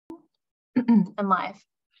I'm live.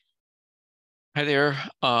 Hi there.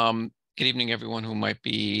 Good evening, everyone who might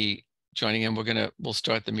be joining in. We'll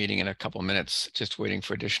start the meeting in a couple minutes, just waiting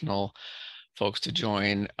for additional folks to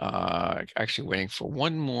join. Actually waiting for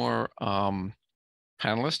one more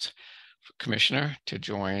panelist, commissioner, to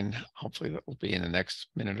join. Hopefully that will be in the next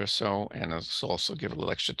minute or so. And also give a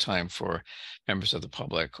little extra time for members of the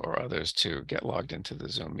public or others to get logged into the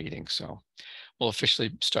Zoom meeting. So we'll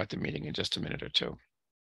officially start the meeting in just a minute or two.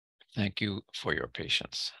 Thank you for your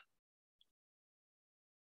patience.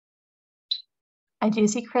 I do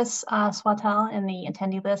see Chris Swatel in the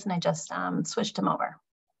attendee list, and I just switched him over.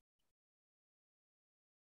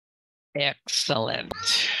 Excellent.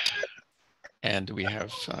 And we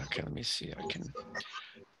have, okay, let me see, I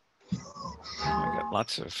got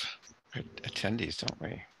lots of attendees, don't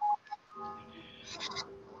we?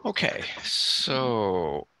 Okay,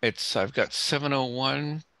 so I've got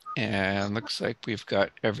 7:01 and looks like we've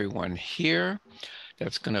got everyone here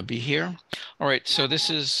that's gonna be here. All right, so this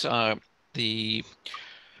is the...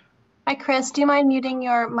 Hi, Chris, do you mind muting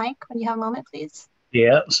your mic when you have a moment, please?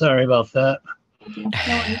 Yeah, sorry about that. Thank you. No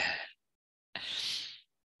worries.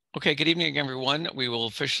 Okay, good evening, everyone. We will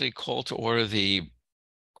officially call to order the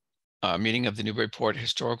meeting of the Newburyport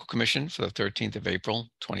Historical Commission for the 13th of April,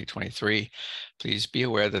 2023. Please be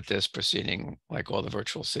aware that this proceeding, like all the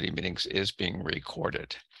virtual city meetings, is being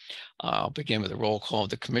recorded. I'll begin with a roll call of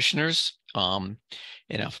the commissioners.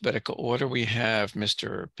 In alphabetical order, we have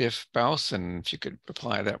Mr. Biff Baus, and if you could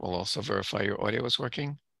reply, that will also verify your audio is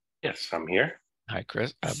working. Yes, I'm here. Hi,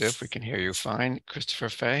 Chris. Biff, we can hear you fine. Christopher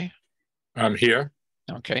Fay. I'm here.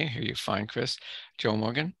 Okay, hear you fine, Chris. Joe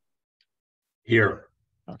Morgan. Here.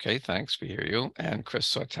 Okay, thanks. We hear you. And Chris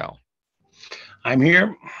Sawtell. I'm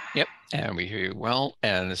here. Yep, and we hear you well.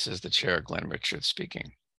 And this is the chair, Glenn Richards,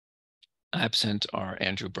 speaking. Absent are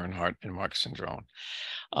Andrew Bernhardt and Mark Cindrone.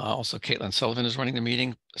 Also, Caitlin Sullivan is running the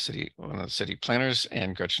meeting, one of the city planners,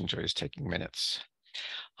 and Gretchen Joy is taking minutes.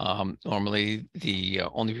 Normally, the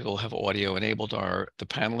only people who have audio enabled are the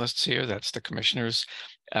panelists here, that's the commissioners,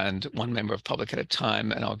 and one member of public at a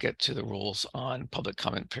time, and I'll get to the rules on public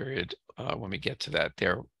comment period when we get to that.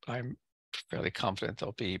 I'm fairly confident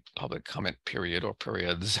there'll be public comment period or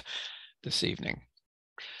periods this evening.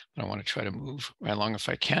 I want to try to move right along if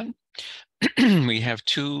I can. We have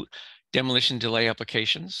two demolition delay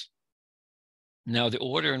applications. Now, the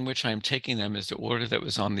order in which I'm taking them is the order that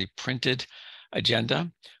was on the printed agenda,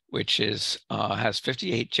 which is has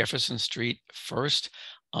 58 Jefferson Street first.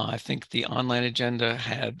 I think the online agenda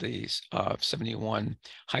had the 71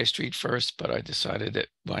 High Street first, but I decided it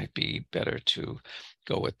might be better to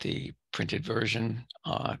go with the printed version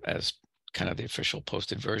as kind of the official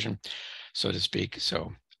posted version, so to speak.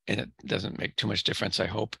 So, and it doesn't make too much difference, I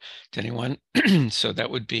hope, to anyone. So that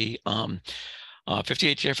would be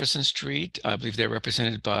 58 Jefferson Street. I believe they're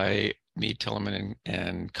represented by Mead, Tellerman,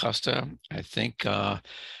 and Costa. I think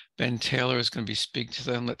Ben Taylor is going to be speaking to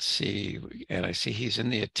them. Let's see. And I see he's in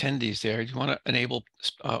the attendees there. Do you want to enable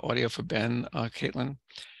audio for Ben, Caitlin?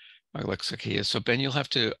 It looks like he is. So Ben, you'll have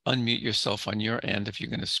to unmute yourself on your end if you're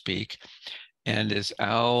going to speak. And is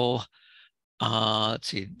Al, let's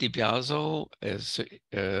see, DiBiaso,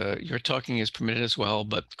 your talking is permitted as well,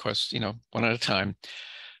 but of course, one at a time.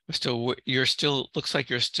 You're still, looks like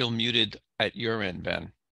you're still muted at your end,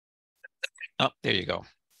 Ben. Oh, there you go.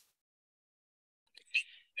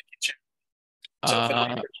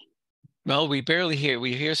 Well, we barely hear.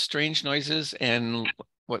 We hear strange noises and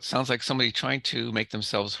what sounds like somebody trying to make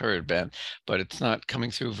themselves heard, Ben, but it's not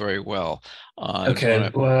coming through very well.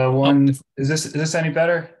 Okay. Is this any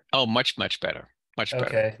better? Oh, much better. Much better.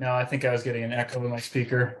 Okay. No, I think I was getting an echo in my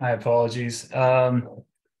speaker. My apologies.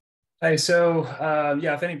 Hey, so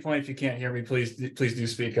yeah, if at any point if you can't hear me, please do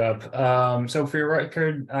speak up. So for your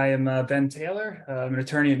record, I am Ben Taylor. I'm an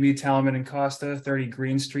attorney at Mead, Tellerman and Costa, 30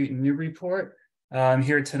 Green Street in Newburyport. I'm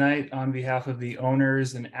here tonight on behalf of the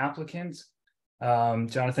owners and applicants,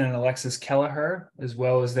 Jonathan and Alexis Kelleher, as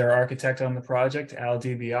well as their architect on the project, Al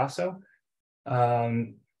DiBiaso.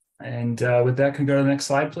 And with that, can we go to the next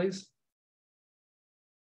slide, please?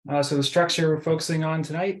 So the structure we're focusing on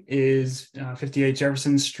tonight is 58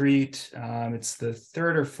 Jefferson Street. It's the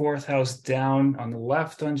third or fourth house down on the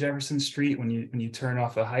left on Jefferson Street when you turn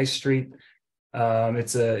off a high street. It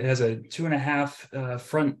has a 2.5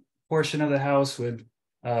 front portion of the house with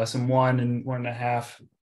some 1 and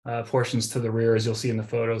 1.5 portions to the rear, as you'll see in the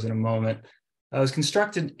photos in a moment. It was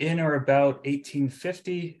constructed in or about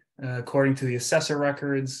 1850. According to the assessor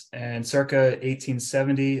records, and circa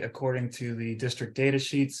 1870, according to the district data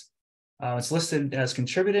sheets. It's listed as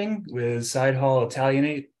contributing with side hall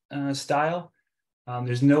Italianate style.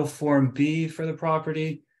 There's no Form B for the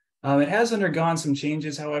property. It has undergone some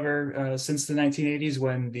changes, however, since the 1980s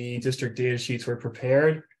when the district data sheets were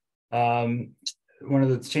prepared. One of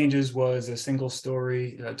the changes was a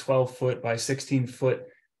single-story 12-foot by 16-foot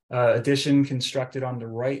addition constructed on the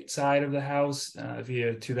right side of the house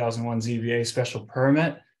via 2001 ZBA special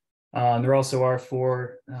permit. There also are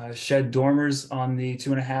 4 shed dormers on the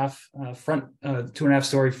 2.5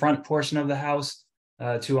 story front portion of the house,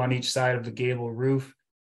 2 on each side of the gable roof.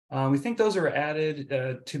 We think those were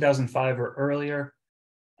added 2005 or earlier.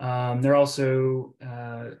 There also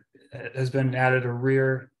has been added a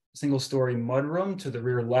rear single-story mudroom to the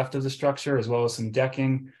rear left of the structure, as well as some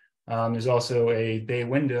decking. There's also a bay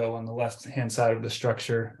window on the left-hand side of the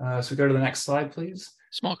structure. So go to the next slide, please.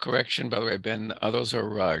 Small correction, by the way, Ben. Those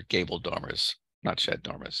are gable dormers, not shed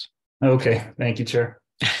dormers. Okay, thank you, Chair.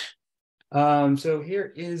 So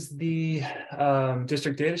here is the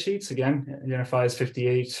district data sheets. Again, identifies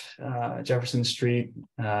 58 Jefferson Street,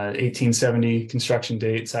 1870 construction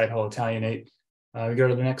date, side hall Italianate. We go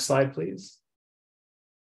to the next slide, please.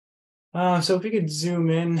 So if we could zoom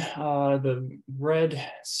in, the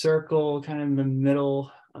red circle kind of in the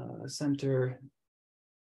middle center.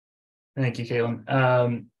 Thank you,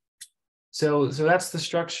 Caitlin. So that's the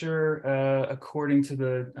structure according to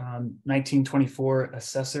the 1924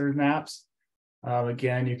 assessor maps.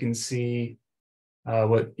 Again, you can see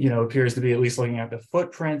what appears to be, at least looking at the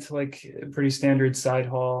footprint, like a pretty standard side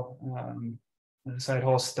hall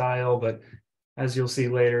style. But as you'll see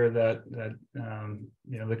later, that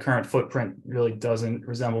the current footprint really doesn't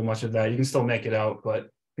resemble much of that. You can still make it out, but you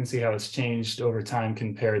can see how it's changed over time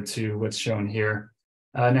compared to what's shown here.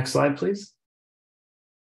 Next slide, please.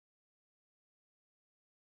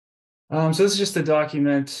 So this is just to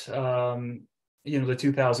document, the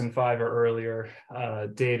 2005 or earlier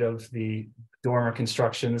date of the dormer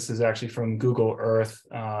construction. This is actually from Google Earth.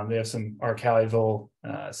 They have some archival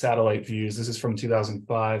satellite views. This is from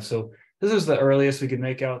 2005. So this is the earliest we could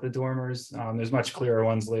make out the dormers. There's much clearer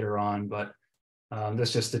ones later on, but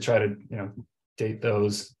that's just to try to, date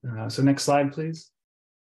those. So next slide, please.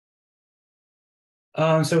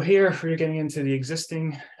 So here we're getting into the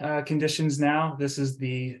existing conditions now. This is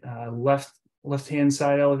the left-hand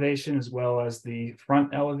side elevation as well as the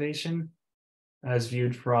front elevation as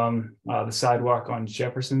viewed from the sidewalk on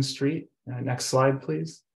Jefferson Street. Next slide,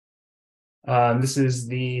 please. This is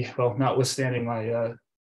notwithstanding my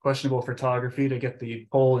questionable photography to get the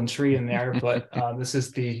pole and tree in there, but this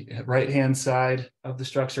is the right-hand side of the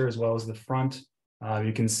structure as well as the front.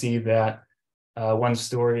 You can see that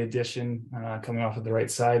 1-story addition coming off of the right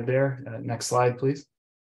side there. Next slide, please.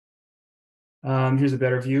 Here's a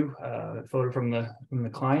better view, photo from the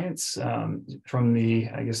clients from the,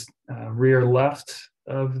 rear left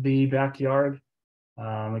of the backyard.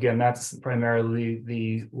 Again, that's primarily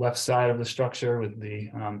the left side of the structure with the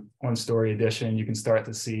 1-story addition. You can start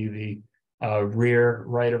to see the rear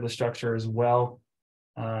right of the structure as well.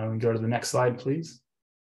 Go to the next slide, please.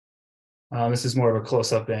 This is more of a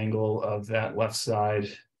close-up angle of that left side.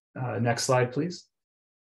 Next slide, please.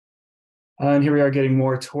 And here we are getting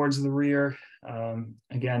more towards the rear.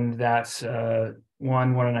 Again, that's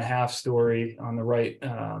 1.5 story on the right.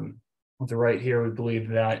 On the right here, we believe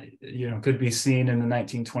that could be seen in the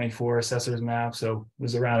 1924 assessor's map. So it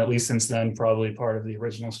was around at least since then, probably part of the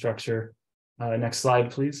original structure. Next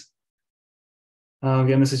slide, please.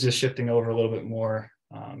 Again, this is just shifting over a little bit more.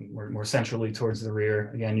 More centrally towards the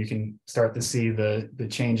rear. Again, you can start to see the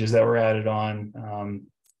changes that were added on,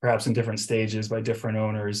 perhaps in different stages by different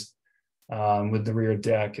owners, with the rear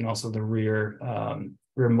deck and also the rear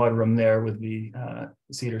mudroom there with the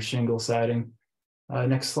cedar shingle siding.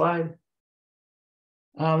 Next slide.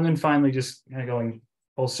 And then finally, just kind of going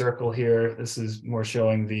full circle here. This is more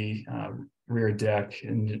showing the rear deck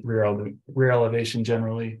and rear elevation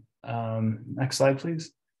generally. Next slide,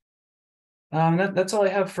 please. That's all I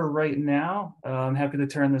have for right now. I'm happy to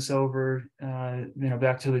turn this over,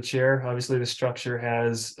 back to the chair. Obviously, the structure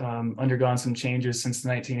has undergone some changes since the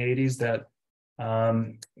 1980s that,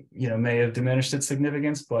 may have diminished its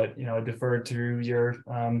significance, but, I defer to your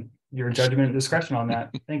judgment and discretion on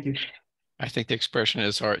that. Thank you. I think the expression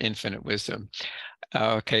is our infinite wisdom.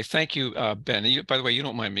 Okay, thank you, Ben. By the way, you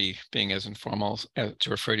don't mind me being as informal to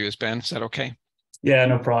refer to you as Ben. Is that okay? Yeah,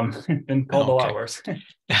 no problem. Been called a lot worse.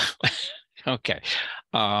 Okay.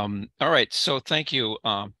 All right. So thank you,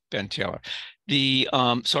 Ben Taylor.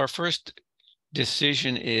 So our first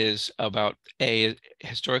decision is about a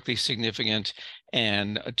historically significant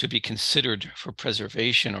and to be considered for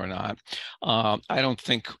preservation or not. I don't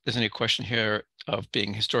think there's any question here of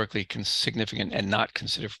being historically significant and not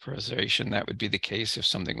considered for preservation. That would be the case if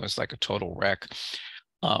something was like a total wreck.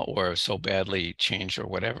 or so badly changed or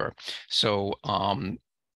whatever. So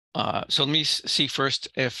so let me see first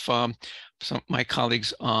if some of my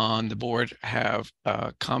colleagues on the board have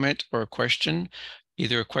a comment or a question,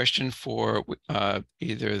 either a question for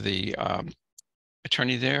either the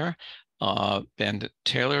attorney there, Ben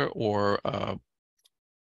Taylor, or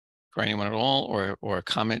for anyone at all, or a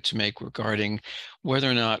comment to make regarding whether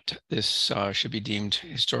or not this should be deemed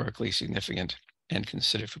historically significant and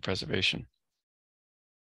considered for preservation.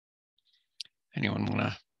 Anyone want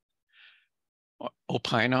to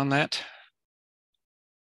opine on that?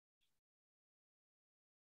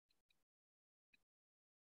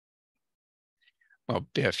 Well,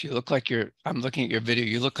 Biff, you look like I'm looking at your video,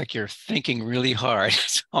 you look like you're thinking really hard.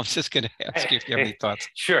 So I'm just going to ask you if you have any thoughts.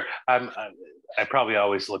 Sure. I probably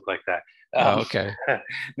always look like that. Okay.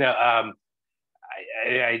 No, I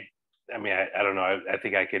mean, I don't know. I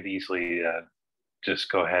think I could easily just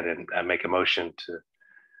go ahead and make a motion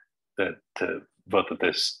to vote that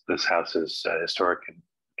this house is historic and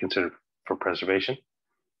considered for preservation.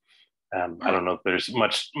 I don't know if there's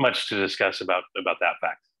much to discuss about that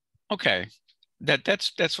fact. Okay.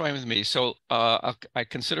 That's fine with me. So I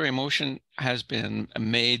consider a motion has been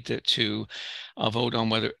made to vote on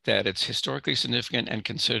whether that it's historically significant and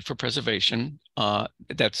considered for preservation.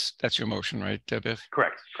 That's your motion, right, Biff?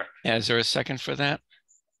 Correct. Is there a second for that?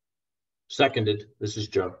 Seconded. This is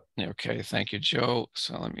Joe. Okay, thank you, Joe.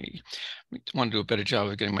 So let me want to do a better job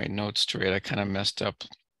of getting my notes straight. I kind of messed up a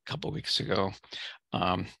couple of weeks ago.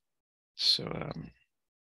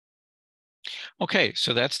 Okay,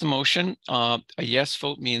 so that's the motion. A yes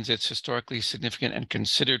vote means it's historically significant and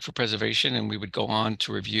considered for preservation, and we would go on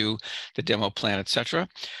to review the demo plan, etc.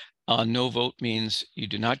 No vote means you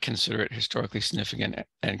do not consider it historically significant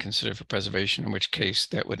and considered for preservation, in which case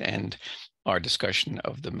that would end our discussion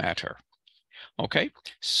of the matter. Okay,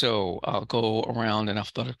 so I'll go around in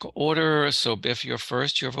alphabetical order. So Biff, you're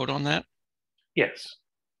first. Your vote on that? Yes.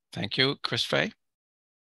 Thank you. Chris Fay?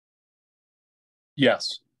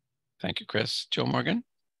 Yes. Thank you, Chris. Joe Morgan?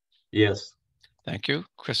 Yes. Thank you.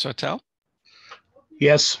 Chris Hotel?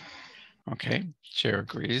 Yes. Okay, chair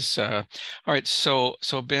agrees. All right, so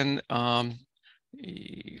Ben,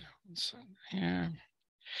 here.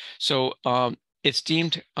 So it's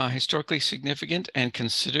deemed historically significant and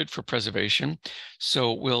considered for preservation.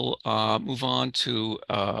 So we'll move on to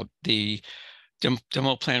the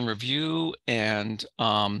demo plan review and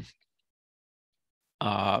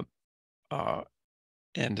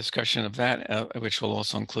discussion of that, which will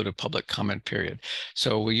also include a public comment period.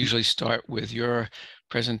 So we usually start with your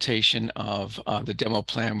presentation of the demo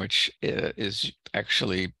plan, which is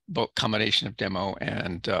actually both combination of demo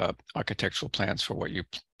and architectural plans for what you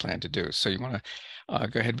plan to do. So you want to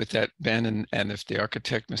go ahead with that, Ben, and if the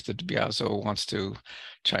architect, Mr. DiBiaso, wants to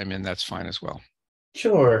chime in, that's fine as well.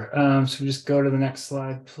 Sure. So just go to the next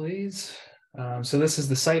slide, please. So this is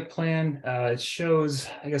the site plan. It shows,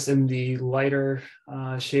 I guess, in the lighter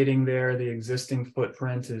shading there, the existing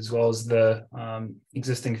footprint as well as the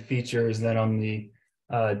existing features. Then on the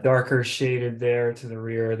darker shaded there to the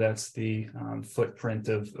rear, that's the footprint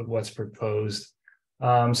of what's proposed.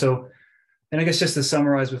 And I guess just to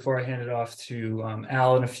summarize before I hand it off to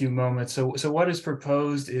Al in a few moments. So what is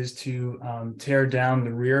proposed is to tear down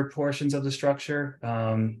the rear portions of the structure,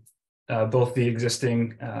 both the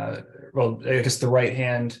existing, well, I guess the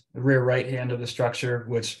rear right hand of the structure,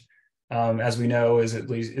 which, as we know, is at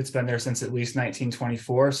least, it's been there since at least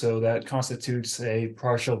 1924. So that constitutes a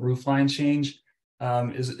partial roofline change,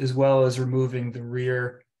 as well as removing the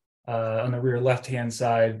rear, on the rear left-hand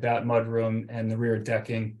side, that mudroom and the rear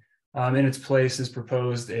decking. In its place is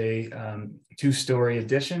proposed a two-story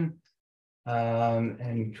addition.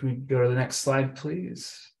 And can we go to the next slide,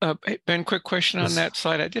 please? Hey, Ben, quick question on that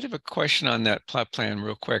slide. I did have a question on that plot plan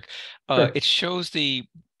real quick. Sure. It shows a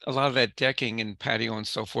lot of that decking and patio and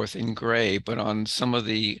so forth in gray, but on some of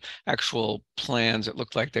the actual plans, it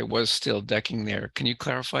looked like there was still decking there. Can you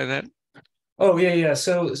clarify that? Oh, yeah.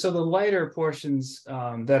 So the lighter portions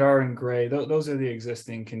that are in gray, those are the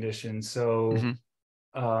existing conditions. So,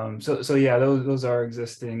 so yeah, those are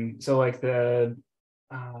existing. So like the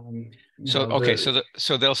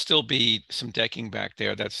so there'll still be some decking back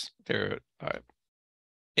there. That's there.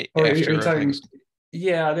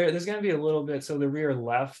 Yeah, there's going to be a little bit. So the rear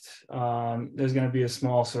left, there's going to be a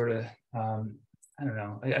small sort of I don't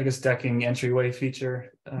know, I guess decking entryway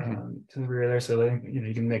feature to the rear there. So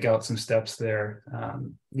you can make out some steps there.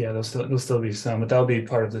 Yeah, there'll still be some, but that'll be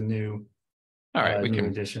part of the new. All right, we new can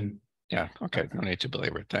addition. Yeah. Okay. No need to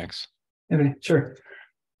belabor it. Thanks. Okay, sure.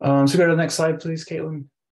 So go to the next slide, please, Caitlin.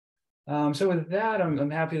 So with that,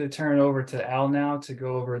 I'm happy to turn it over to Al now to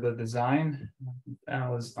go over the design.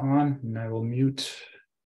 Al is on, and I will mute.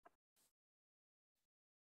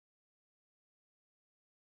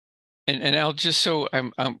 And Al, just so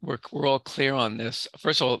we're all clear on this.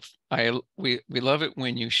 First of all, we love it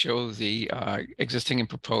when you show the existing and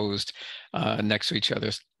proposed next to each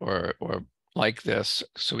other or like this,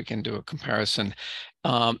 so we can do a comparison.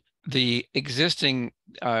 The existing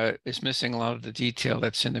is missing a lot of the detail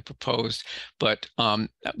that's in the proposed, but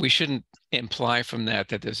we shouldn't imply from that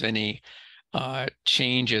there's any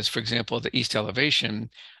changes. For example, the east elevation,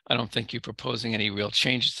 I don't think you're proposing any real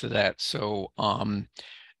changes to that. So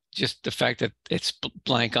just the fact that it's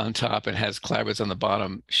blank on top and has clapboards on the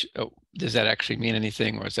bottom, does that actually mean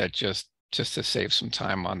anything, or is that just to save some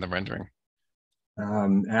time on the rendering?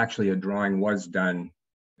 Actually, a drawing was done.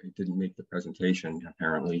 It didn't make the presentation,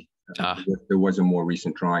 apparently. There was a more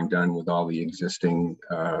recent drawing done with all the existing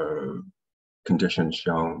conditions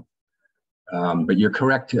shown. But you're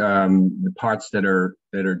correct. The parts that are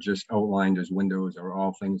just outlined as windows are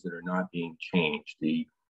all things that are not being changed.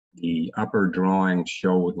 The upper drawings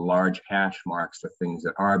show with large hash marks the things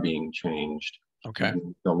that are being changed. Okay.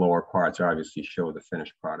 And the lower parts obviously show the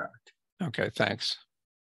finished product. Okay, thanks.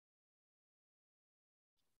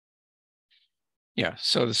 Yeah,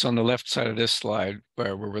 so this on the left side of this slide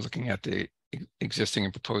where we're looking at the existing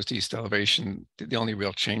and proposed east elevation, the only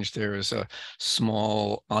real change there is a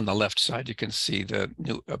small, on the left side, you can see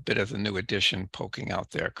a bit of the new addition poking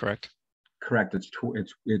out there, correct? Correct. It's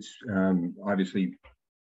obviously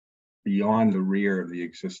beyond the rear of the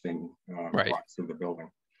existing blocks of the building.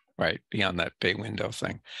 Right, beyond that bay window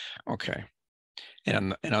thing. Okay.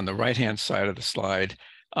 And on the right-hand side of the slide,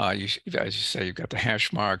 as you say, you've got the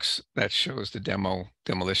hash marks that shows the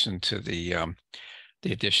demolition to the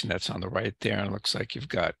addition that's on the right there. And it looks like you've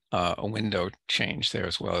got a window change there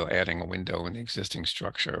as well, adding a window in the existing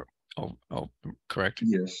structure. Oh, correct?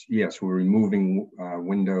 Yes, we're removing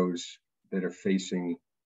windows that are facing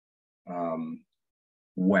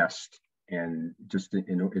west, and just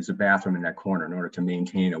is a bathroom in that corner in order to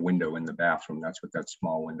maintain a window in the bathroom. That's what that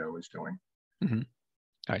small window is doing. Mm-hmm.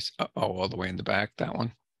 Nice. All the way in the back, that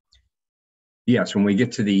one? Yes, when we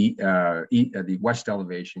get to the west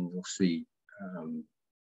elevation, you'll see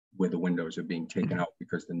where the windows are being taken out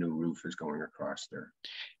because the new roof is going across there.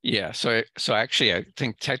 Yeah, so actually, I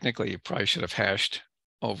think technically you probably should have hashed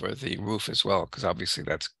over the roof as well, because obviously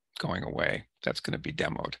that's going away. That's going to be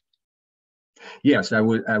demoed. Yes, I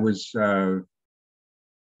was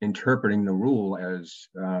interpreting the rule as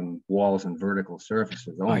walls and vertical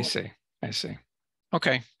surfaces only. I see.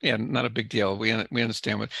 Okay, yeah, not a big deal. We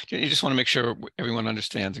understand what you just want to make sure everyone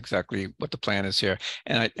understands exactly what the plan is here.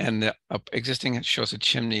 And the existing shows a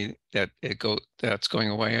chimney that's going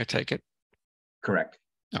away, I take it? Correct.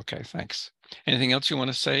 Okay, thanks. Anything else you want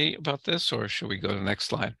to say about this, or should we go to the next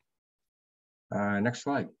slide? Next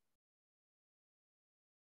slide.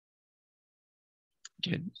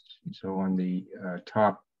 Good. So on the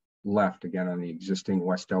top left, again on the existing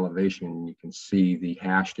west elevation, you can see the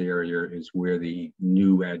hashed area is where the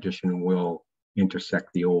new addition will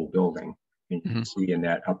intersect the old building. And you can see in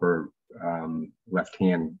that upper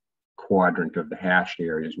left-hand quadrant of the hashed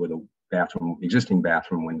areas where the existing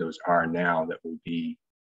bathroom windows are now that will be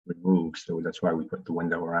removed. So that's why we put the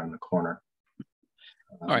window around the corner.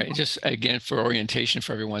 All right, just again for orientation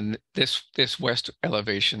for everyone, this west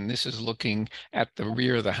elevation, this is looking at the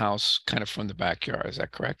rear of the house, kind of from the backyard. Is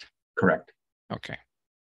that correct? Correct. Okay.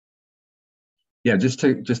 Yeah, just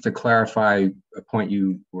to clarify a point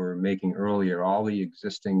you were making earlier, all the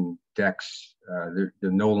existing decks, there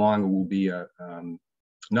no longer will be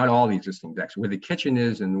not all the existing decks. Where the kitchen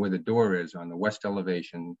is and where the door is on the west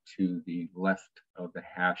elevation to the left of the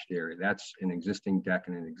hashed area, that's an existing deck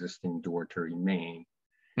and an existing door to remain.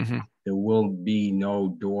 There will be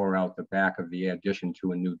no door out the back of the addition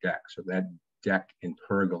to a new deck. So that deck and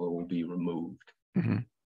pergola will be removed.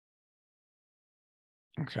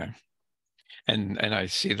 Okay. And I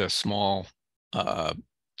see the small, kind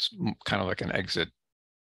of like an exit,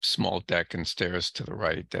 small deck and stairs to the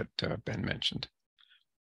right that Ben mentioned.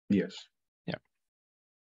 Yes. Yeah.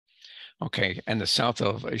 Okay. And the south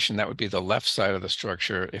elevation, that would be the left side of the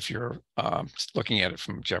structure if you're looking at it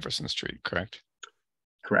from Jefferson Street, correct?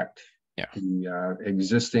 Correct. Yeah.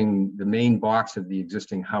 The main box of the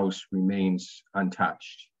existing house remains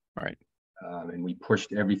untouched. Right. And we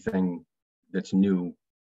pushed everything that's new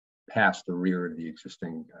past the rear of the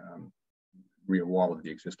existing rear wall of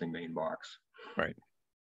the existing main box. Right.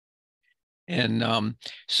 And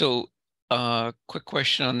so quick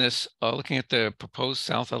question on this, looking at the proposed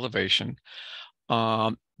south elevation,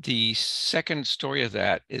 The second story of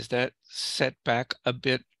that, is that set back a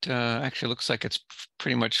bit? Actually, looks like it's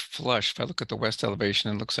pretty much flush. If I look at the west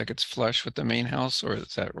elevation, it looks like it's flush with the main house, or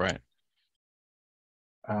is that right?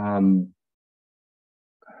 Actually,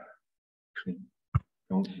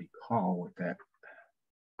 don't recall what that.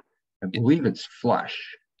 I believe it's flush.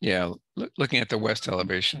 Yeah, looking at the west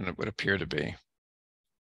elevation, it would appear to be.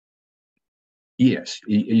 Yes,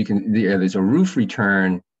 you can. There's a roof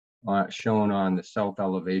return shown on the south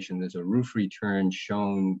elevation. There's a roof return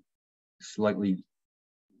shown slightly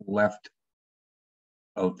left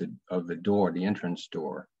of the door, the entrance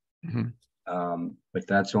door. But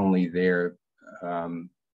that's only there for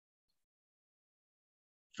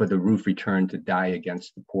the roof return to die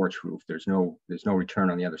against the porch roof. There's no return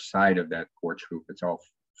on the other side of that porch roof. It's all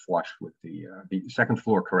flush with the second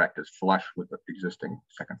floor. Correct, is flush with the existing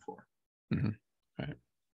second floor. Right.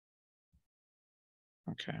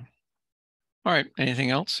 Okay. All right.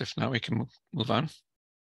 Anything else? If not, we can move on.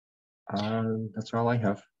 That's all I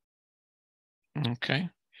have. Okay.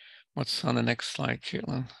 What's on the next slide,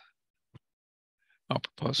 Caitlin? Oh,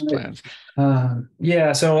 proposed plans.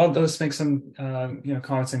 Yeah, so I'll just make some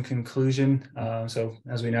comments in conclusion. So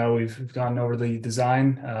as we know, we've gone over the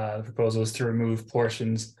design. The proposal is to remove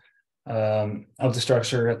portions of the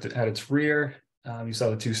structure at its rear. You saw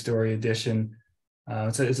the two-story addition.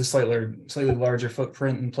 It's a slightly larger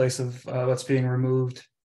footprint in place of what's being removed.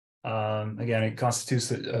 Again, it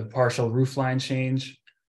constitutes a partial roof line change.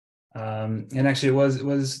 And actually it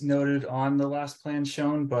was noted on the last plan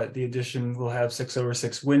shown, but the addition will have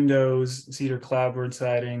 6/6 windows, cedar clapboard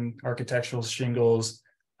siding, architectural shingles,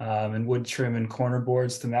 and wood trim and corner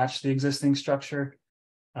boards to match the existing structure.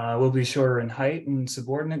 Will be shorter in height and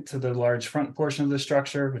subordinate to the large front portion of the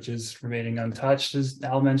structure, which is remaining untouched, as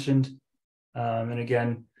Al mentioned. And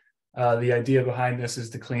again, the idea behind this is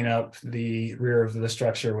to clean up the rear of the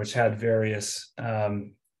structure, which had various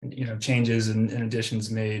changes and additions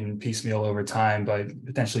made and piecemeal over time by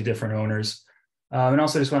potentially different owners. And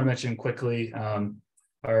also just want to mention quickly,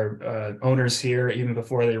 our owners here, even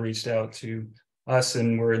before they reached out to us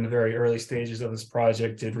and we're in the very early stages of this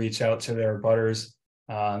project, did reach out to their abutters.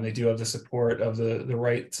 They do have the support of the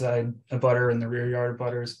right side abutter and the rear yard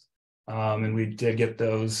abutters. And we did get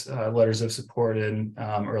those letters of support in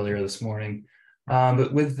earlier this morning.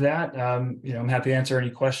 But with that, I'm happy to answer any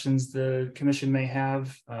questions the commission may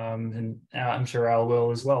have, and I'm sure Al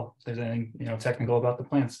will as well, if there's anything technical about the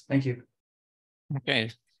plans. Thank you.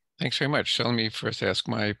 Okay, thanks very much. So let me first ask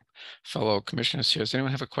my fellow commissioners here. Does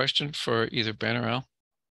anyone have a question for either Ben or Al?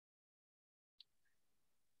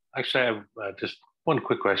 Actually, I have just one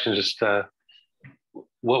quick question. Just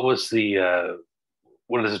what was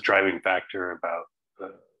what is the driving factor about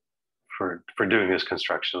for doing this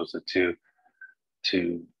construction? Was it to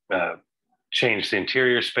change the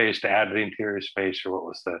interior space, to add to the interior space, or what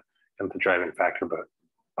was the driving factor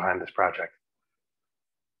behind this project?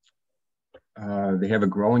 They have a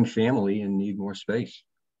growing family and need more space.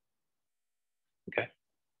 Okay.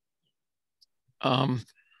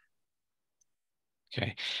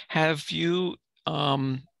 Okay. Have you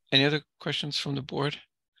any other questions from the board?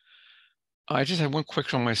 I just had one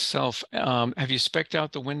quick one myself. Have you spec'd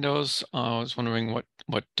out the windows? I was wondering what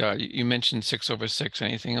you mentioned 6/6.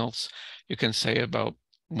 Anything else you can say about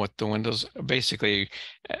what the windows? Basically,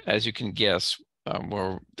 as you can guess,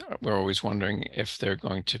 we're always wondering if they're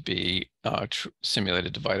going to be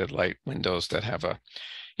simulated divided light windows that have a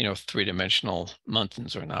three-dimensional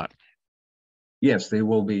muntins or not. Yes, they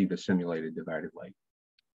will be the simulated divided light.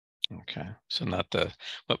 Okay, so not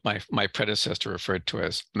what my predecessor referred to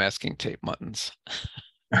as masking tape muttons.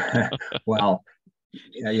 Well,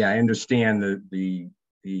 yeah, I understand the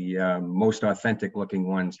most authentic looking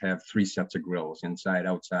ones have 3 sets of grills, inside,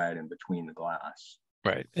 outside, and between the glass.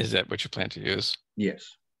 Right. Is that what you plan to use?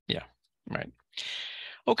 Yes. Yeah. Right.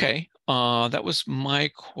 Okay. That was my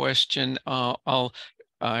question.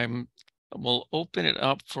 We'll open it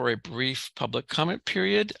up for a brief public comment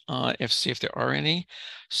period, see if there are any.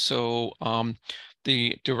 So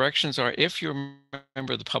the directions are, if you're a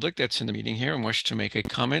member of the public that's in the meeting here and wish to make a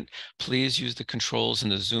comment, please use the controls in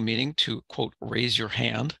the Zoom meeting to, quote, raise your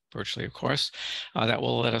hand, virtually, of course. That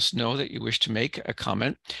will let us know that you wish to make a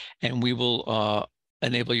comment, and we will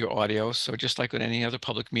enable your audio. So just like with any other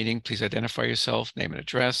public meeting, please identify yourself, name and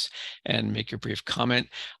address, and make your brief comment.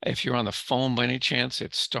 If you're on the phone by any chance,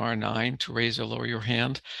 it's *9 to raise or lower your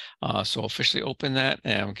hand. So I'll officially open that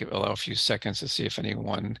and allow a few seconds to see if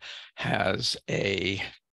anyone has a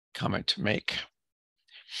comment to make.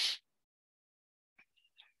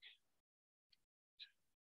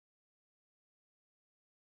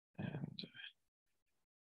 And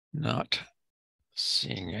not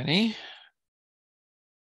Seeing any?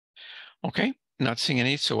 Okay, not seeing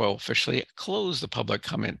any, so I'll officially close the public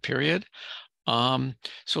comment period. So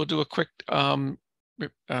we'll do a quick around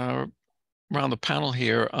the panel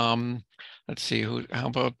here. Let's see how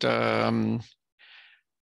about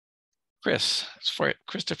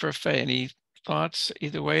Christopher Fay, any thoughts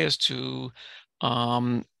either way as to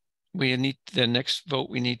the next vote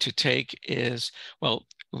we need to take is, well,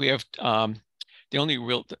 we have the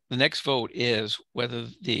next vote is whether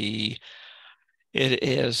the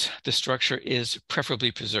structure is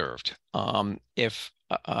preferably preserved. If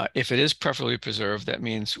it is preferably preserved, that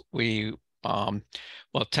means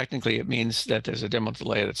well, technically it means that there's a demo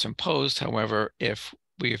delay that's imposed. However, if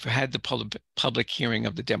we've had the public hearing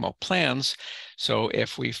of the demo plans, so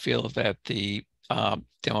if we feel that the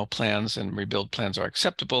demo plans and rebuild plans are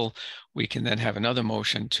acceptable, we can then have another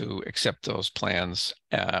motion to accept those plans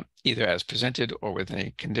either as presented or with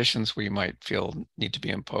any conditions we might feel need to be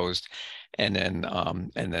imposed, and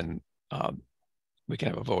then we can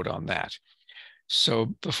have a vote on that. So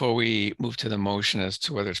before we move to the motion as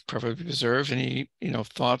to whether it's preferably preserved, any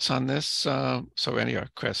thoughts on this? So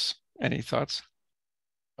Chris, any thoughts?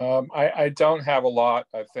 I don't have a lot.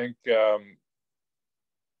 I think I'm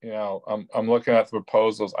looking at the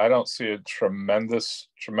proposals. I don't see a tremendous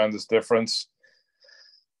difference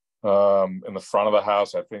in the front of the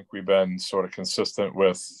house. I think we've been sort of consistent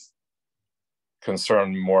with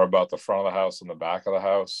concern more about the front of the house than the back of the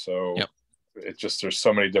house. So yep. There's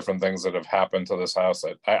so many different things that have happened to this house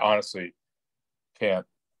that I honestly can't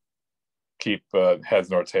keep heads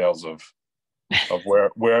nor tails of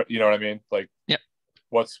where you know what I mean? Like, yep.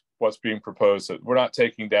 What's being proposed. We're not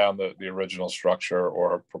taking down the original structure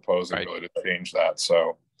or proposing right. really to change that.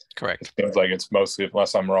 So correct. It seems like it's mostly,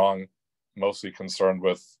 unless I'm wrong, mostly concerned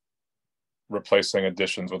with replacing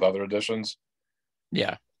additions with other additions.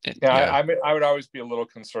 Yeah. I would always be a little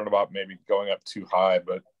concerned about maybe going up too high,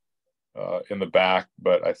 but in the back.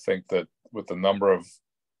 But I think that with the number of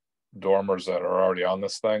dormers that are already on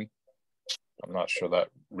this thing, I'm not sure that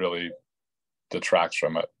really detracts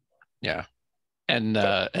from it. Yeah. And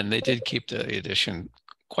they did keep the addition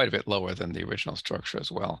quite a bit lower than the original structure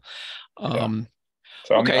as well. So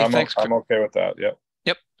okay, thanks. I'm okay with that. Yep.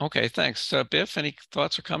 Yep. Okay, thanks. Biff, any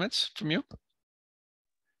thoughts or comments from you?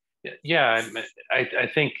 Yeah, I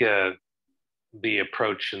think the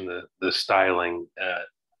approach and the styling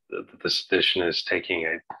that this edition is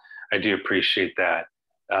taking, I do appreciate that.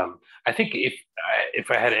 I think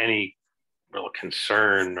if I had any real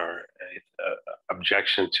concern or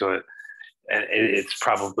objection to it, and it's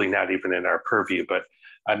probably not even in our purview, but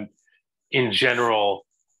in general,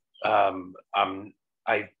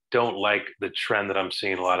 I don't like the trend that I'm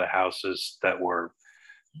seeing in a lot of houses that were,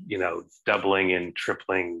 doubling and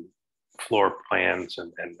tripling floor plans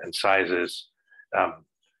and sizes.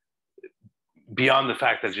 Beyond the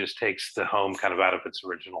fact that it just takes the home kind of out of its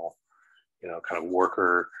original, kind of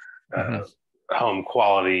worker home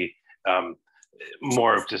quality,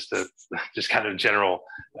 more of just kind of general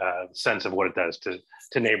sense of what it does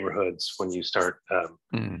to neighborhoods when you start,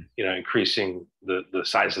 increasing the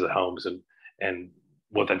size of the homes and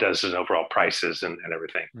what that does to overall prices and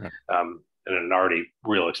everything, in an already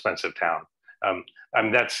real expensive town.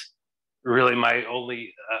 That's really my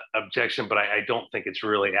only objection, but I don't think it's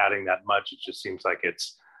really adding that much. It just seems like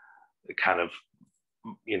it's kind of,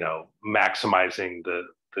 maximizing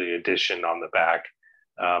the addition on the back.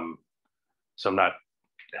 So I'm not,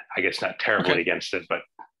 I guess, not terribly against it, but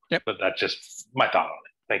that's just my thought on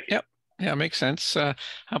it. Thank you. Yep. Yeah, makes sense. How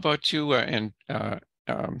about you,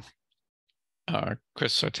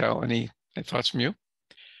 Chris Sotel? Any thoughts from you?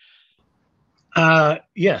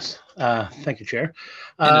 Yes. Thank you, Chair.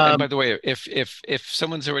 And by the way, if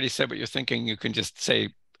someone's already said what you're thinking, you can just say,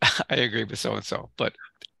 I agree with so-and-so, but.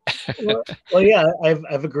 well, yeah,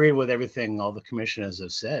 I've agreed with everything all the commissioners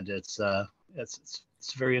have said. It's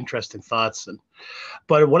very interesting thoughts,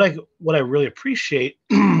 but what I really appreciate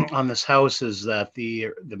on this house is that the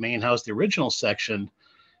main house, the original section,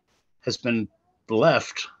 has been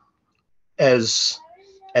left as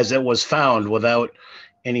it was found without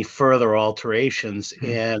any further alterations.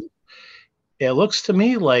 And it looks to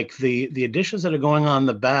me like the additions that are going on in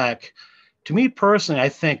the back, to me personally, I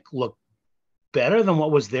think look better than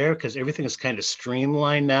what was there, because everything is kind of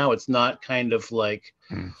streamlined now. It's not kind of like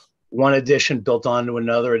one addition built onto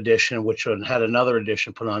another addition, which had another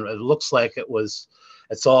addition put on. It looks like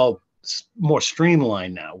it's all more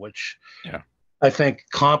streamlined now, which I think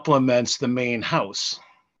complements the main house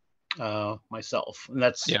myself. And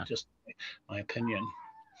that's just my opinion.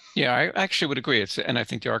 Yeah, I actually would agree. And I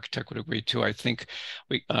think the architect would agree too. I think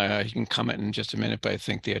you can comment in just a minute, but I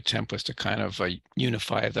think the attempt was to kind of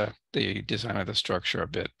unify the design of the structure a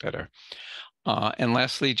bit better. And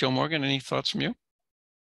lastly, Joe Morgan, any thoughts from you?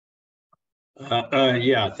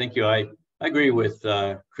 Yeah, thank you. I agree with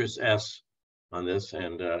Chris S. on this,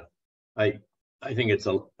 and I think it's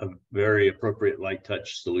a very appropriate light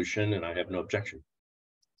touch solution, and I have no objection.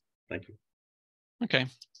 Thank you. Okay.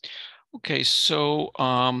 Okay, so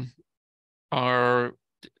let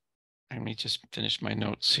me just finish my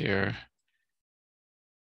notes here.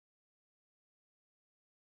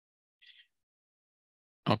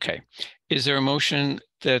 Okay, is there a motion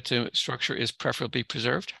that the structure is preferably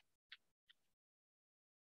preserved?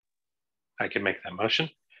 I can make that motion.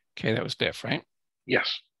 Okay, that was Biff, right?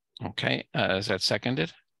 Yes. Okay, is that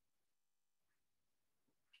seconded?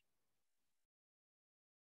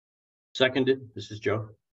 Seconded. This is Joe.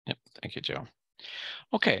 Yep, thank you, Joe.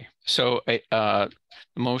 Okay, so the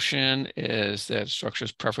motion is that structure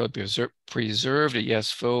is preferably preserved. A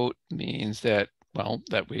yes vote means that, well,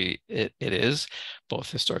 that it is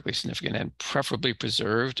both historically significant and preferably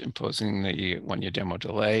preserved, imposing the one-year demo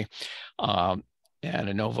delay. And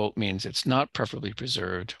a no vote means it's not preferably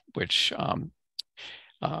preserved, which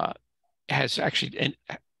has actually, and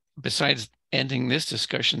besides ending this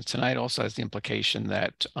discussion tonight, also has the implication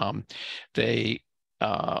that they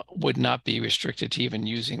would not be restricted to even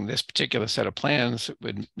using this particular set of plans. It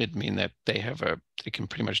would mean that they can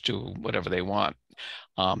pretty much do whatever they want,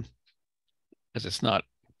 because it's not,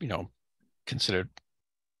 considered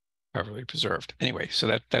properly preserved. Anyway,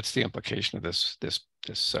 so that's the implication of this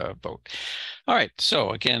vote. All right.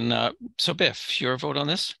 So again, so Biff, your vote on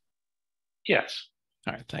this? Yes.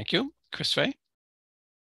 All right. Thank you, Chris Fay.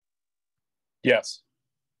 Yes.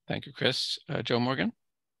 Thank you, Chris. Joe Morgan.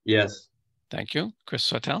 Yes. Thank you, Chris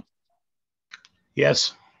Sawtelle.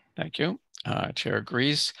 Yes. Thank you. Chair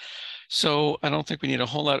agrees. So I don't think we need a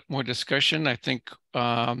whole lot more discussion. I think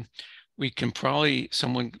someone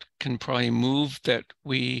can probably move that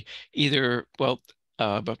we either,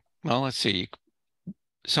 let's see.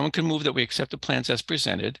 Someone can move that we accept the plans as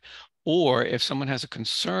presented, or if someone has a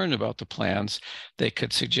concern about the plans, they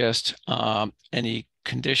could suggest any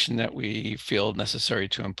condition that we feel necessary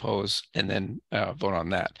to impose and then vote on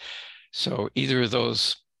that. So either of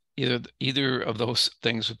those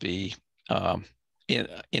things would be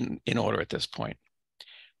in order at this point.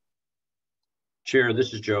 Chair,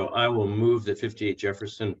 this is Joe. I will move that 58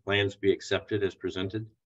 Jefferson plans be accepted as presented.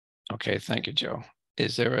 Okay, thank you, Joe.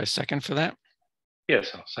 Is there a second for that? Yes,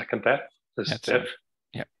 I'll second that. This is Biff.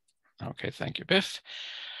 Yeah. Okay, thank you, Biff.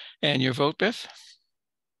 And your vote, Biff?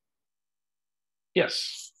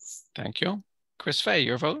 Yes. Thank you. Chris Fay,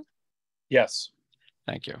 your vote? Yes.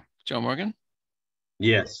 Thank you. Joe Morgan?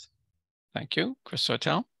 Yes. Thank you. Chris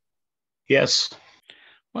Sawtelle? Yes.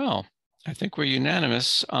 Well, I think we're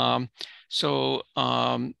unanimous.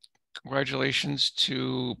 Congratulations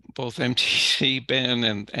to both MTC, Ben,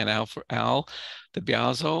 and Al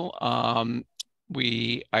DiBiaso.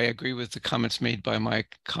 I agree with the comments made by my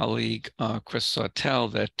colleague, Chris Sawtelle,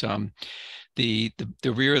 that the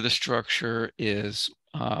rear of the structure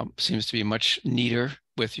seems to be much neater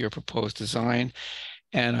with your proposed design.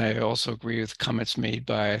 And I also agree with comments made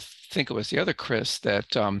by, I think it was the other Chris,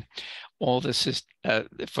 that all this is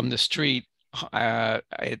from the street. I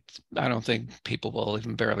don't think people will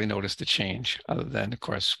even barely notice the change, other than, of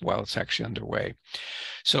course, while it's actually underway.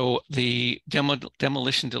 So the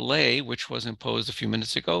demolition delay, which was imposed a few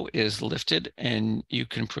minutes ago, is lifted, and you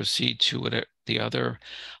can proceed to the other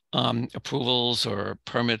approvals or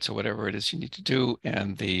permits or whatever it is you need to do,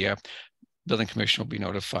 and the building commission will be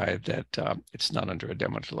notified that it's not under a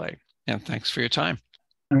demo delay. And thanks for your time.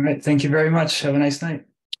 All right. Thank you very much. Have a nice night.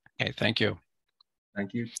 Okay, thank you.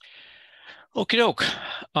 Thank you. Okie doke.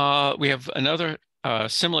 We have another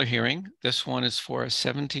similar hearing. This one is for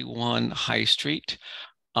 71 High Street.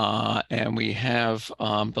 And we have,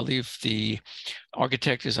 believe the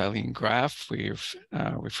architect is Eileen Graff. We've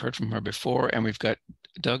heard from her before, and we've got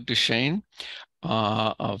Doug Duchesne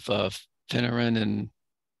of Finneran and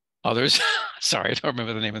others. Sorry, I don't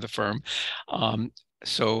remember the name of the firm.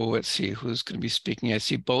 So let's see who's going to be speaking. I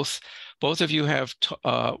see both of you have,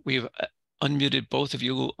 we've unmuted both of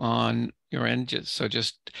you on your end. So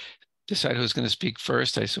just decide who's going to speak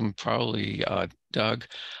first. I assume probably Doug.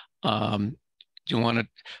 Do you want to,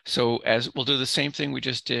 so as we'll do the same thing we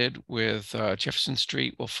just did with Jefferson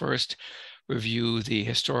Street. We'll first review the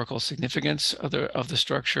historical significance of the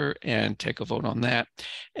structure and take a vote on that.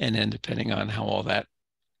 And then depending on how all that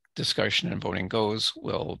discussion and voting goes,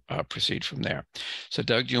 we'll proceed from there. So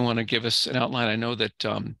Doug, do you want to give us an outline? I know that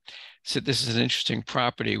So this is an interesting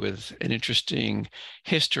property with an interesting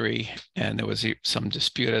history, and there was some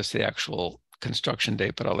dispute as to the actual construction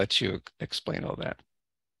date, but I'll let you explain all that.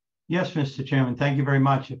 Yes, Mr. Chairman, thank you very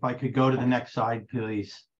much. If I could go to the next slide,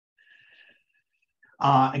 please.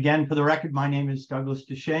 Again, for the record, my name is Douglas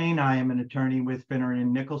Deshane. I am an attorney with Finner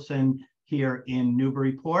and Nicholson here in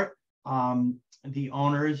Newburyport. The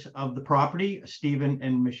owners of the property, Stephen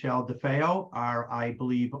and Michelle DeFeo, are, I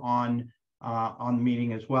believe, on the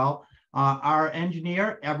meeting as well. Our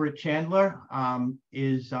engineer, Everett Chandler,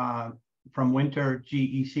 is from Winter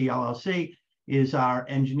GEC LLC, is our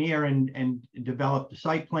engineer and developed the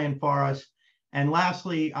site plan for us. And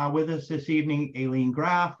lastly, with us this evening, Aileen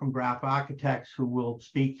Graff from Graff Architects, who will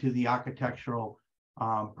speak to the architectural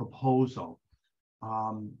proposal.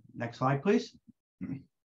 Next slide, please.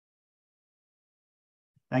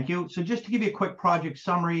 Thank you. So just to give you a quick project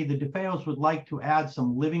summary, the DeFeos would like to add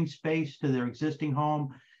some living space to their existing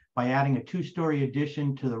home by adding a 2-story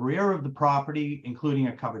addition to the rear of the property, including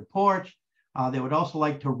a covered porch. They would also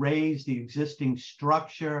like to raise the existing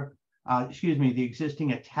structure, the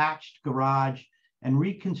existing attached garage, and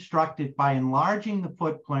reconstruct it by enlarging the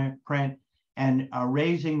footprint and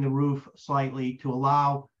raising the roof slightly to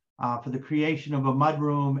allow for the creation of a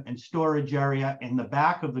mudroom and storage area in the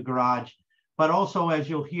back of the garage. But also, as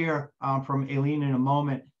you'll hear from Aileen in a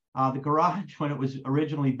moment, the garage, when it was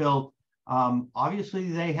originally built,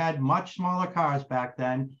 obviously they had much smaller cars back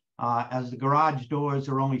then, as the garage doors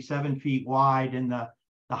are only 7 feet wide, and the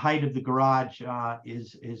height of the garage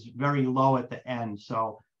is very low at the end.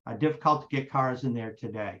 So difficult to get cars in there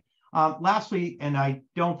today. Lastly, and I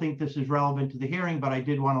don't think this is relevant to the hearing, but I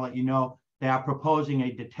did want to let you know they are proposing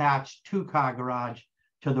a detached 2-car garage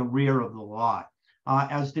to the rear of the lot.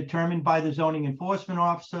 As determined by the zoning enforcement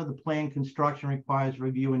officer, the planned construction requires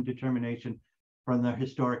review and determination from the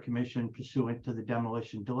Historic Commission pursuant to the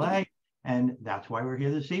demolition delay. And that's why we're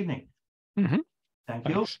here this evening. Mm-hmm. Thank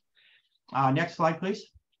you. Next slide, please.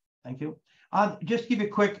 Thank you. Just to give you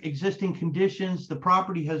quick existing conditions, the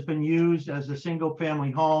property has been used as a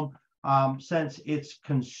single-family home since its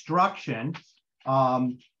construction.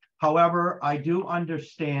 However, I do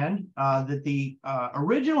understand that the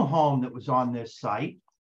original home that was on this site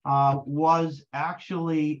was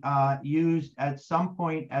actually used at some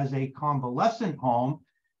point as a convalescent home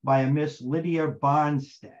by a Miss Lydia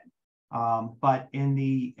Barnstead. But in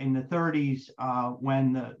the 30s,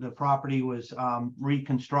 when the property was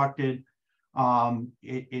reconstructed,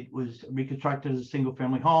 it was reconstructed as a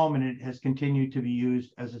single-family home, and it has continued to be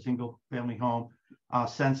used as a single-family home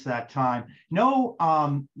since that time. No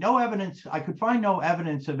evidence. I could find no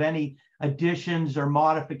evidence of any additions or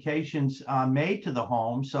modifications made to the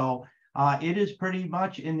home. So it is pretty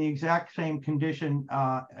much in the exact same condition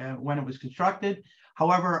when it was constructed.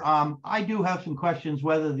 However, I do have some questions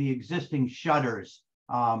whether the existing shutters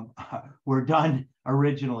were done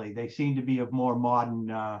originally. They seem to be of more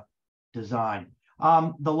modern design.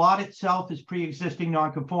 The lot itself is pre-existing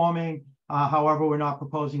non-conforming. However, we're not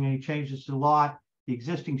proposing any changes to the lot. The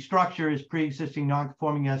existing structure is pre-existing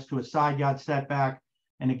non-conforming as to a side yard setback.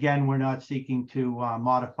 And again, we're not seeking to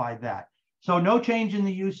modify that. So no change in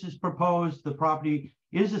the uses proposed. The property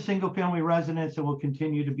is a single-family residence and will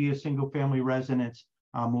continue to be a single-family residence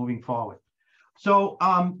moving forward. So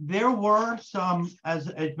there were some,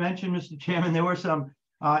 as mentioned, Mr. Chairman, there were some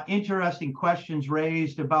interesting questions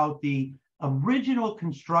raised about the original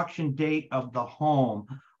construction date of the home.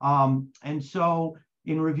 And so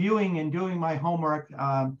in reviewing and doing my homework,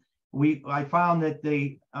 I found that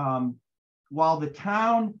while the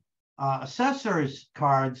town assessor's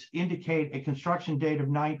cards indicate a construction date of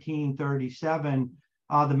 1937,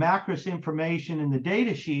 the Macris information in the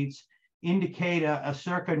data sheets indicate a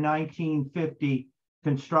circa 1950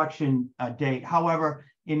 construction date. However,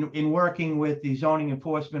 in working with the zoning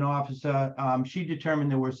enforcement officer, she determined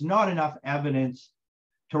there was not enough evidence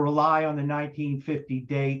to rely on the 1950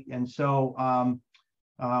 date. And so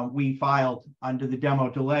we filed under the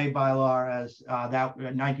demo delay bylaw as that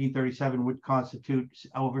 1937 would constitute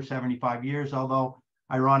over 75 years, although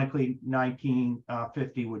ironically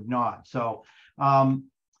 1950 would not. So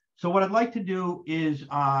so what I'd like to do is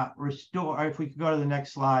restore, if we could go to the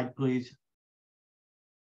next slide, please.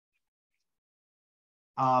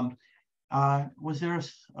 Was there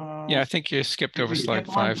a... yeah, I think you skipped over slide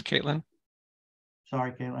 5, Caitlin.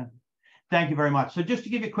 Sorry, Caitlin. Thank you very much. So just to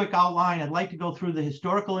give you a quick outline, I'd like to go through the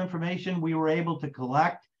historical information we were able to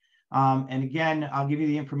collect. And again, I'll give you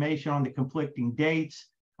the information on the conflicting dates,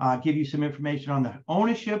 give you some information on the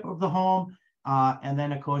ownership of the home. And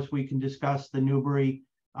then, of course, we can discuss the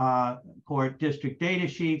Newburyport district data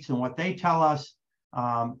sheets and what they tell us.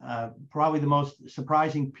 Probably the most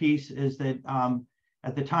surprising piece is that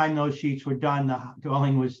at the time those sheets were done, the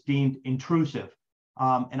dwelling was deemed intrusive.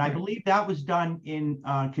 And I believe that was done in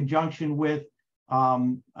conjunction with a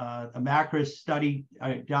Macris study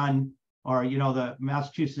done, or, the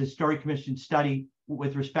Massachusetts Historic Commission study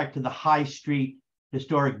with respect to the High Street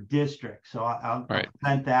Historic District. So I'll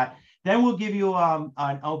present that. Then we'll give you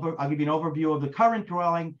I'll give you an overview of the current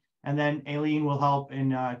dwelling, and then Aileen will help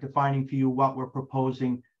in defining for you what we're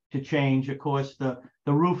proposing to change. Of course, the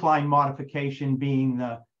roofline modification being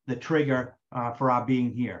the trigger for our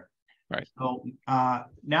being here. Right. So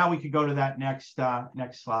now we could go to that next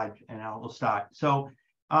slide, and we'll start. So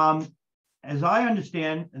as I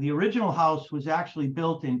understand, the original house was actually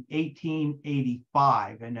built in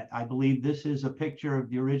 1885, and I believe this is a picture of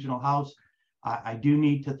the original house. I do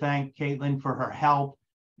need to thank Caitlin for her help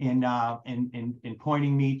in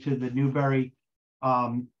pointing me to the Newbury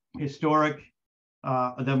Historic,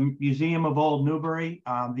 the Museum of Old Newbury.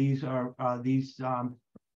 These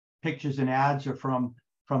pictures and ads are from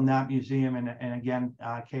that museum, and again,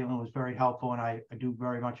 Caitlin was very helpful, and I do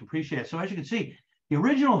very much appreciate it. So as you can see, the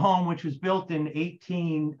original home, which was built in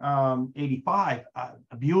 1885,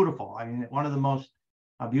 beautiful. I mean, one of the most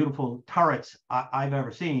beautiful turrets I've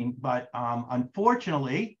ever seen. But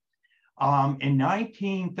unfortunately, in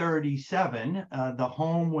 1937, the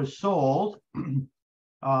home was sold.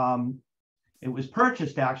 It was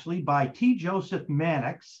purchased actually by T. Joseph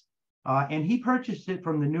Mannix, and he purchased it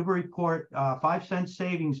from the Newburyport 5-cent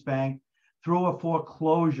savings bank through a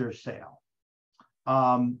foreclosure sale.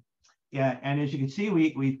 Yeah, and as you can see,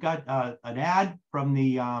 we've got an ad from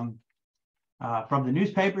the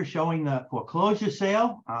newspaper showing the foreclosure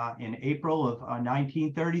sale in April of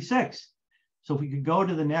 1936. So if we could go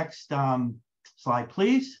to the next slide,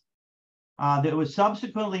 please. There was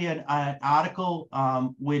subsequently an article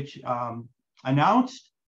which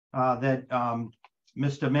announced that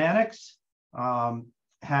Mr. Mannix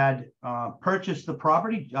had purchased the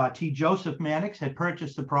property. T. Joseph Mannix had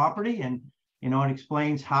purchased the property, and it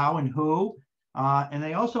explains how and who. And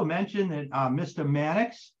they also mentioned that Mr.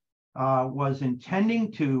 Mannix was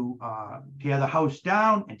intending to tear the house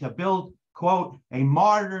down and to build, quote, a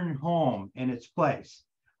modern home in its place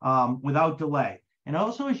without delay. And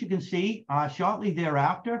also, as you can see, shortly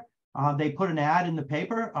thereafter, they put an ad in the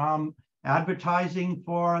paper advertising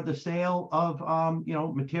for the sale of,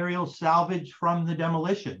 materials salvaged from the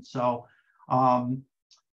demolition. So,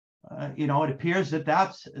 it appears that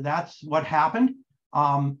that's what happened.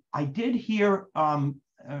 I did hear,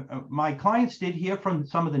 my clients did hear from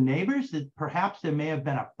some of the neighbors that perhaps there may have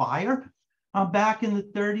been a fire back in the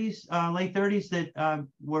 30s, late 30s, that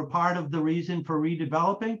were part of the reason for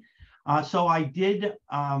redeveloping. So I did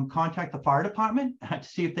contact the fire department to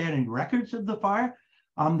see if they had any records of the fire.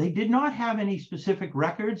 They did not have any specific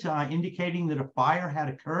records indicating that a fire had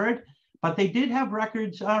occurred, but they did have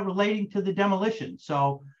records relating to the demolition.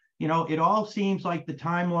 So, it all seems like the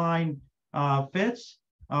timeline fits.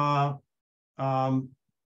 And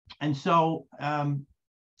so,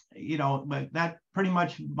 but that's pretty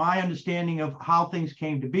much my understanding of how things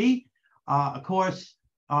came to be. Of course,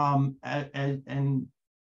 if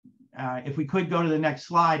we could go to the next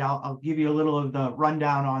slide, I'll give you a little of the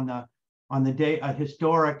rundown on the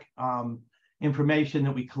historic information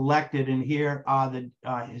that we collected. And here are the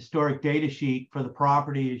historic data sheet for the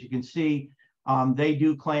property. As you can see, they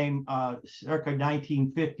do claim circa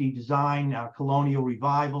 1950 design, colonial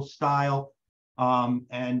revival style.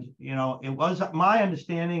 And, it was my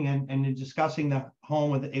understanding, and in discussing the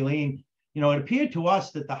home with Aileen, it appeared to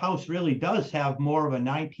us that the house really does have more of a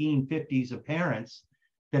 1950s appearance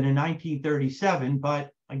than in 1937.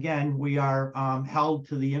 But again, we are held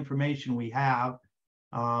to the information we have.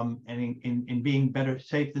 And in being better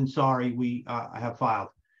safe than sorry, we have filed.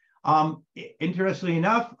 Interestingly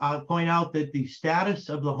enough, I'll point out that the status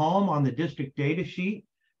of the home on the district data sheet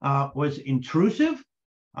was intrusive,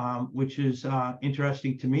 which is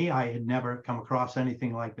interesting to me. I had never come across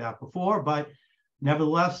anything like that before, but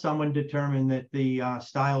nevertheless, someone determined that the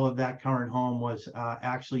style of that current home was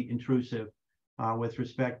actually intrusive with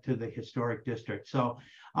respect to the historic district. So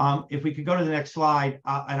if we could go to the next slide,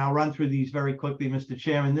 and I'll run through these very quickly, Mr.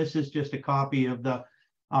 Chairman. This is just a copy of the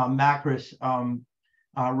Macris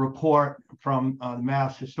report from the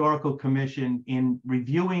Mass Historical Commission in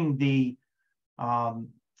reviewing the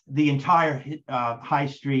entire High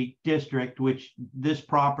Street district, which this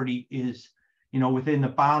property is, within the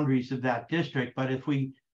boundaries of that district. But if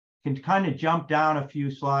we can kind of jump down a few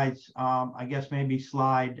slides, I guess maybe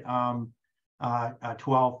slide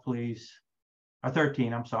 12, please, or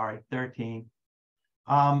 13, I'm sorry, 13.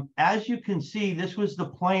 As you can see, this was the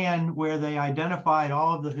plan where they identified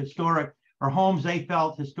all of the historic or homes they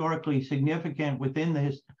felt historically significant within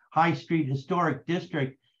the High Street Historic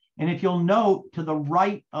District. And if you'll note, to the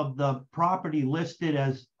right of the property listed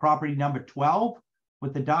as property number 12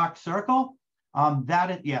 with the dark circle,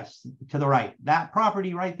 that is, yes, to the right, that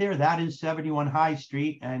property right there, that is 71 High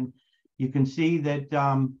Street. And you can see that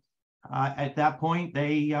at that point,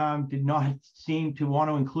 they did not seem to want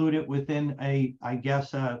to include it within a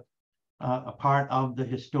part of the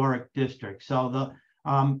historic district. So the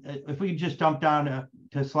if we just jump down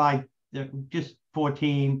to slide just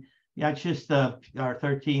 14, that's just the, or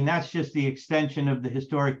 13, that's just the extension of the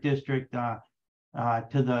historic district to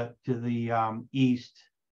the east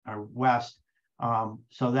or west.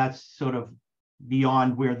 So that's sort of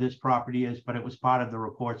beyond where this property is, but it was part of the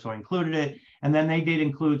report, so I included it. And then they did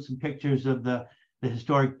include some pictures of the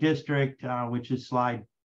historic district, which is slide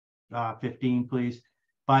 15, please.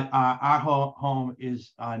 But our home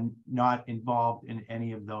is not involved in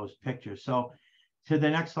any of those pictures. So to the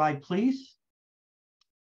next slide, please.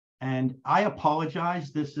 And I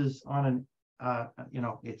apologize. This is on an,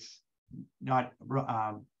 it's not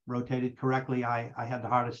rotated correctly. I had the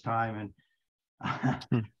hardest time, and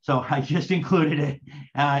so I just included it.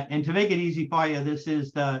 And to make it easy for you, this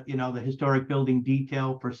is the, the historic building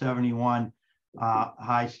detail for 71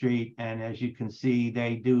 High Street. And as you can see,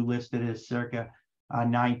 they do list it as circa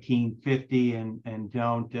 1950 and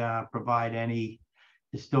don't provide any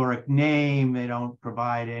historic name. They don't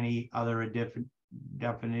provide any other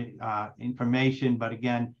definite information. But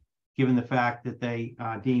again, given the fact that they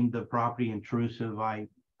deemed the property intrusive, I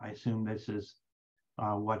assume this is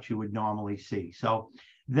what you would normally see. So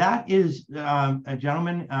that is,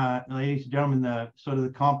 gentlemen, ladies and gentlemen, the sort of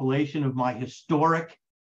the compilation of my historic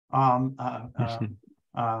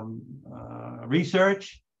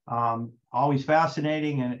research. Always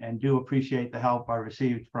fascinating, and do appreciate the help I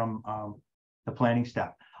received from the planning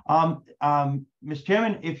staff. Mr.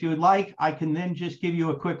 Chairman, if you would like, I can then just give you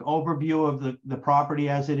a quick overview of the property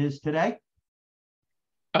as it is today.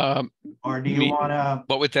 Or do you want to?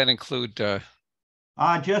 What would that include?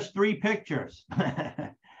 Just 3 pictures.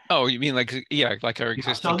 Oh, you mean like, yeah, like our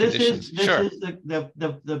existing so this conditions? Is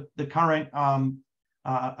the current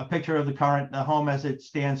a picture of the home as it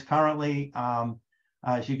stands currently.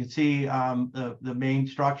 As you can see, the main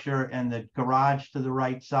structure and the garage to the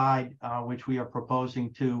right side, which we are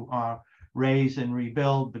proposing to raise and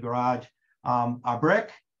rebuild. The garage are brick.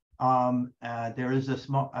 There is a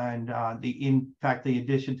small, and in fact, the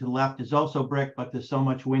addition to the left is also brick, but there's so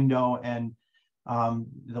much window and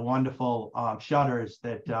the wonderful shutters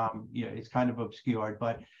that it's kind of obscured.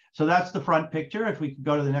 But so that's the front picture. If we could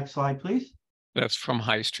go to the next slide, please. That's from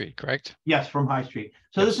High Street, correct? Yes, from High Street.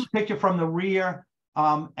 So This is a picture from the rear.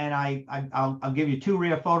 And I'll give you 2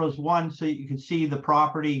 rear photos. One, so you can see the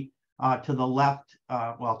property to the left,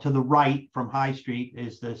 well, to the right from High Street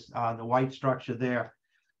is this the white structure there.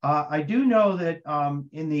 I do know that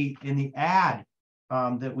in the ad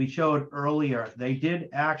that we showed earlier, they did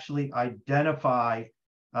actually identify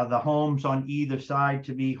the homes on either side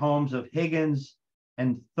to be homes of Higgins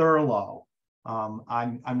and Thurlow.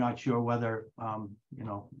 I'm not sure whether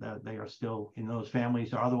that they are still in those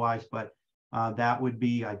families or otherwise, but that would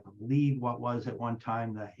be, I believe, what was at one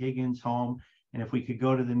time the Higgins home. And if we could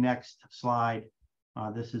go to the next slide,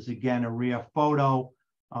 this is again a rear photo,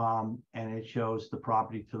 and it shows the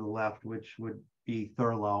property to the left, which would be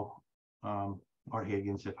Thurlow or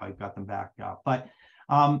Higgins if I got them back up. But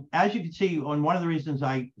as you can see, and one of the reasons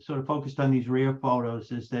I sort of focused on these rear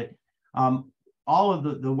photos is that all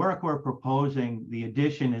of the work we're proposing, the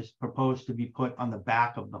addition is proposed to be put on the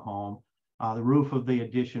back of the home. The roof of the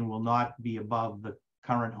addition will not be above the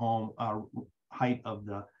current home height of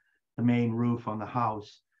the main roof on the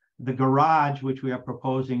house. The garage, which we are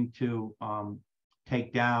proposing to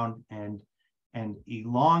take down and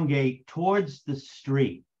elongate towards the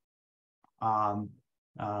street, and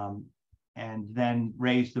then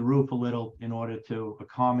raise the roof a little in order to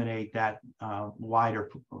accommodate that wider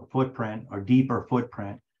footprint or deeper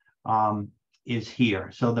footprint, is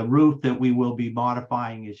here. So the roof that we will be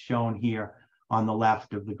modifying is shown here on the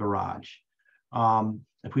left of the garage.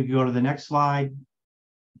 If we could go to the next slide,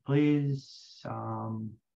 please.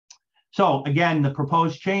 So again, the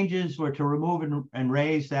proposed changes were to remove and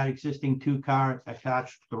raise that existing 2-car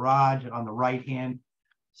attached garage on the right-hand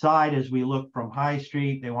side. As we look from High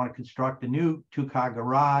Street, they want to construct a new 2-car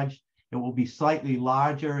garage. It will be slightly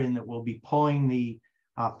larger in that we'll be pulling the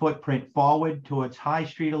footprint forward towards High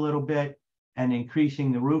Street a little bit, and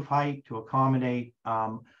increasing the roof height to accommodate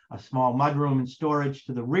a small mudroom and storage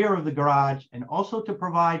to the rear of the garage, and also to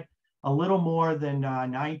provide a little more than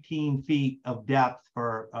 19 feet of depth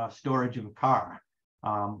for storage of a car,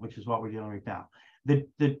 which is what we're dealing with now.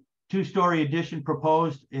 The two-story addition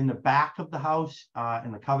proposed in the back of the house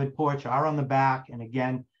and the covered porch are on the back, and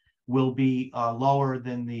again, will be lower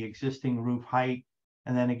than the existing roof height.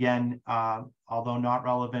 And then again, although not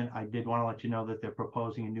relevant, I did want to let you know that they're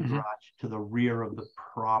proposing a new garage to the rear of the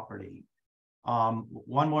property.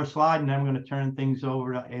 One more slide, and then I'm going to turn things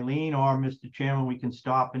over to Aileen, or Mr. Chairman, we can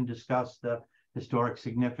stop and discuss the historic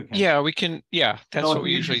significance. Yeah, we can. Yeah, that's So what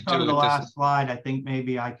we usually go to do. the last slide. I think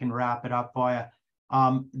maybe I can wrap it up for you.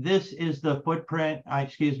 This is the footprint,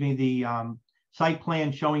 excuse me, the site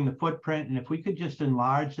plan showing the footprint. And if we could just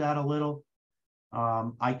enlarge that a little,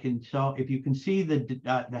 I can show, if you can see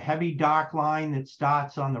the heavy dark line that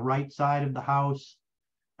starts on the right side of the house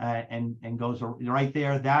and goes right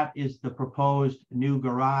there, that is the proposed new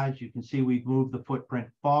garage. You can see we've moved the footprint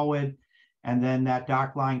forward, and then that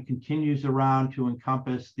dark line continues around to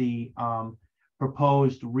encompass the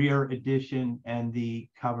proposed rear addition and the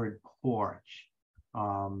covered porch.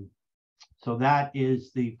 So that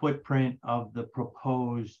is the footprint of the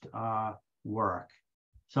proposed work.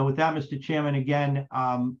 So with that, Mr. Chairman, again,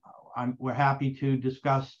 we're happy to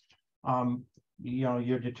discuss,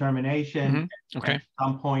 your determination. Okay. At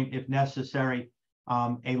some point, if necessary,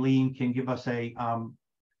 Aileen can give us a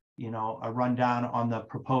rundown on the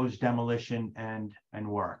proposed demolition and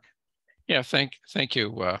work. Yeah, thank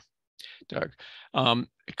you, Doug.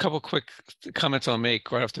 A couple quick comments I'll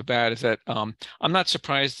make right off the bat is that I'm not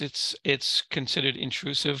surprised it's considered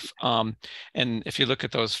intrusive. And if you look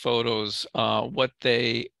at those photos, what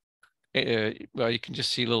they well, you can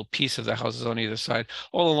just see a little piece of the houses on either side.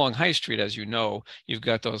 All along High Street, as you know, you've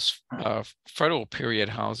got those federal period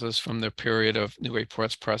houses from the period of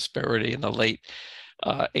Newburyport's prosperity in the late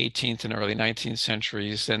 18th and early 19th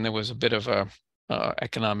centuries. Then there was a bit of a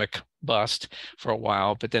economic bust for a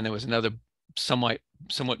while, but then there was another somewhat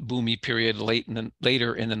boomy period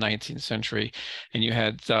later in the 19th century, and you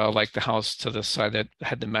had like the house to the side that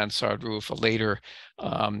had the mansard roof, a later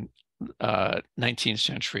 19th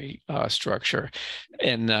century structure.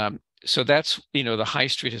 And so that's, the High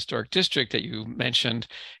Street Historic District that you mentioned,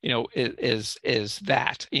 is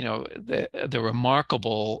that, the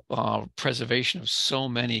remarkable preservation of so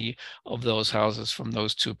many of those houses from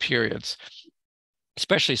those two periods,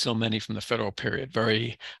 especially so many from the federal period.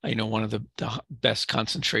 Very, one of the best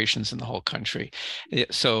concentrations in the whole country.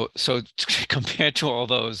 So compared to all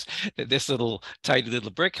those, this little tidy little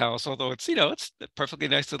brick house, although it's it's a perfectly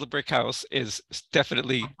nice little brick house, is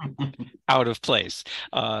definitely out of place,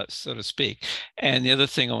 so to speak. And the other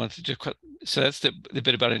thing I wanted to do, so that's the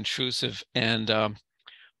bit about intrusive. And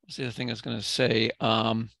what's the other thing I was going to say?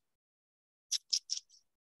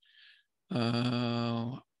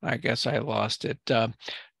 I guess I lost it. About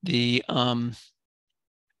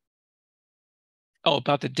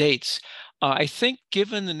the dates. I think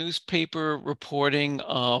given the newspaper reporting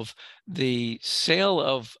of the sale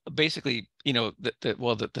of basically,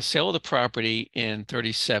 the sale of the property in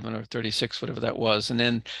 37 or 36, whatever that was, and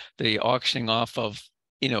then the auctioning off of,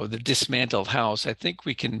 the dismantled house, I think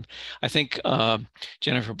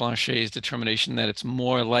Jennifer Blanchet's determination that it's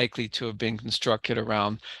more likely to have been constructed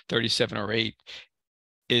around 37 or 8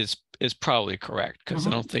 is probably correct, because I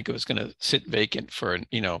don't think it was going to sit vacant for,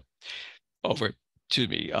 over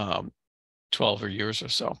 12 years or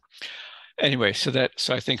so. Anyway, so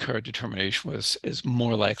I think her determination is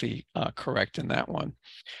more likely correct in that one.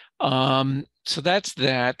 So that's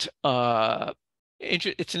that.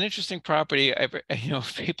 It's an interesting property.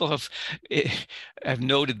 People have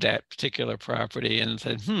noted that particular property and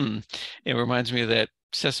said, it reminds me of that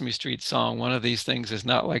Sesame Street song, one of these things is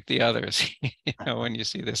not like the others, when you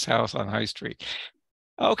see this house on High Street.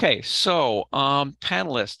 Okay, so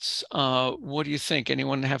panelists, what do you think?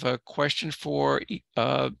 Anyone have a question for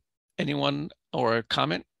anyone or a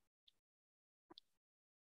comment?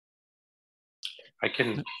 I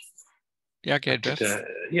can. Yeah, go ahead, Beth.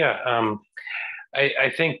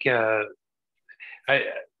 I think I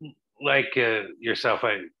like yourself.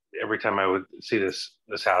 Every time I would see this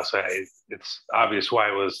house, it's obvious why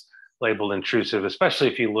it was labeled intrusive, especially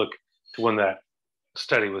if you look to when that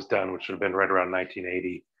study was done, which would have been right around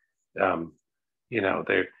 1980.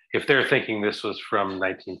 If they're thinking this was from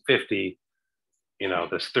 1950,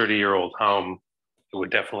 this 30-year-old home, it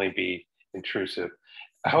would definitely be intrusive.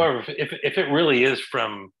 However, if it really is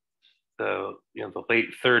from the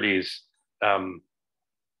late 30s, to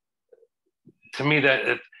me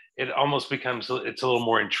that it almost becomes, it's a little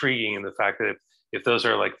more intriguing in the fact that if those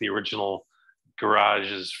are like the original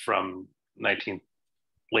garages from late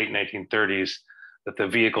 1930s, that the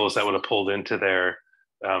vehicles that would have pulled into there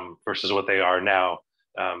versus what they are now.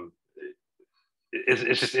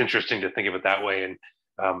 It's just interesting to think of it that way. And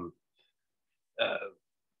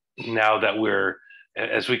now that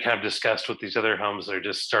as we kind of discussed with these other homes, they're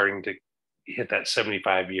just starting to hit that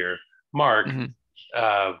 75-year mark. Mm-hmm.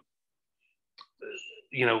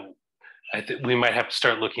 I think we might have to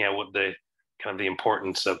start looking at what the kind of the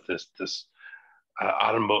importance of this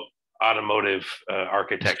automotive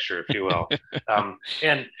architecture, if you will.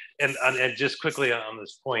 And just quickly on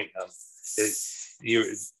this point, you're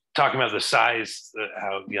talking about the size,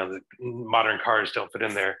 how the modern cars don't fit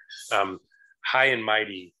in there. High and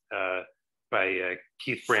Mighty by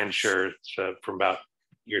Keith Brandsher from about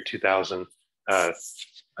year 2000. I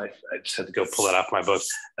just had to go pull it off my book,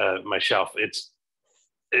 my shelf. It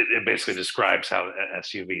basically describes how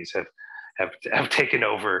SUVs have taken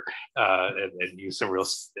over and used some real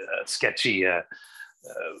sketchy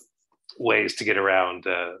ways to get around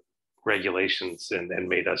regulations and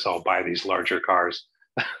made us all buy these larger cars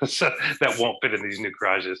so that won't fit in these new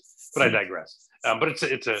garages. But I digress. But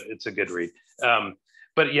it's a good read.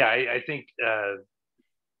 But yeah, I think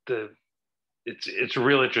it's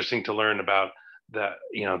real interesting to learn about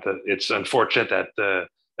it's unfortunate that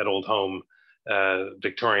that old home,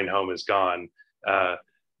 Victorian home, is gone.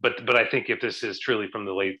 But I think if this is truly from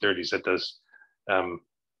the late 30s, it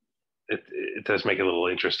does make it a little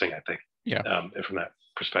interesting, I think. Yeah. From that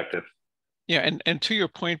perspective. Yeah, and to your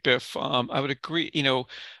point, Biff, I would agree.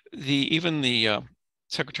 Even the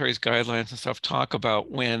Secretary's guidelines and stuff talk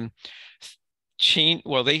about when change.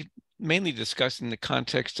 Well, they mainly discuss in the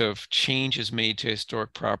context of changes made to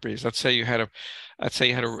historic properties. Let's say you had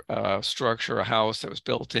a structure, a house that was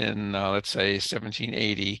built in, let's say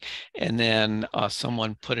 1780, and then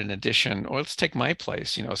someone put an addition, or let's take my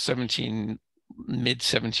place, mid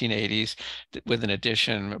 1780s with an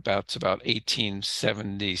addition about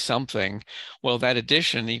 1870 something. Well, that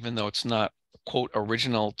addition, even though it's not quote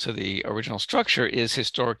original to the original structure, is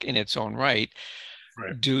historic in its own right.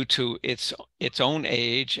 Right. Due to its own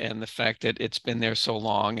age and the fact that it's been there so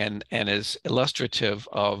long and is illustrative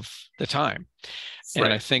of the time. And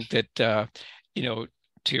right. I think that to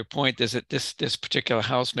your point, is that this particular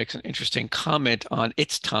house makes an interesting comment on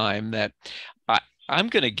its time that I'm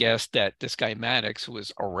going to guess that this guy Maddox, who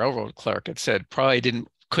was a railroad clerk, had said probably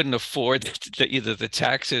couldn't afford either the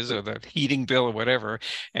taxes or the heating bill or whatever,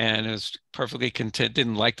 and was perfectly content,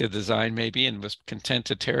 didn't like the design maybe, and was content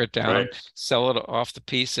to tear it down, right. Sell it off the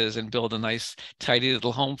pieces, and build a nice, tidy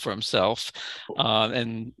little home for himself,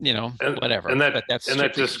 and whatever. And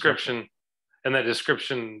that description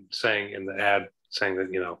saying in the ad, saying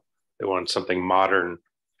that they want something modern,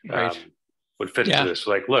 right. Would fit to this.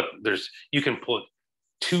 Like, look, you can put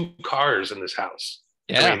 2 cars in this house.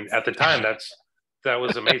 Yeah. I mean, at the time, that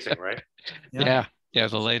was amazing, right? Yeah,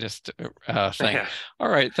 the latest thing. Yeah. All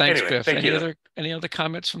right, thanks, Biff. Any other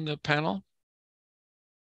comments from the panel?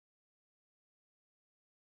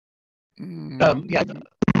 Yeah.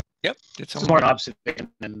 Yep. It's more an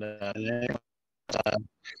observation. Is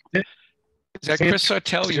that Chris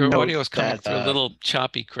Sartell? Your audio is coming through a little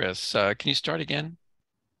choppy, Chris. Can you start again?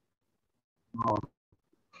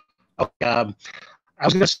 I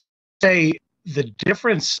was going to say the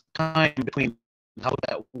difference time between how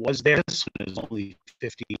that was there, this one is only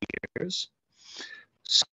 50 years.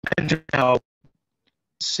 So imagine how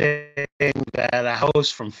saying that a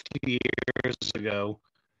house from 50 years ago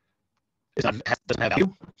doesn't have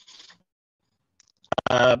value.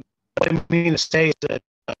 What I mean to say is that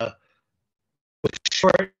with a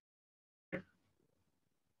short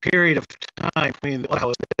period of time between the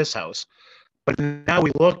house and this house, but now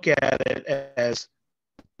we look at it as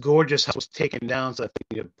gorgeous house was taken down so I think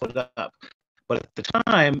you could put it up. But at the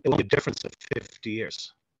time, it was a difference of 50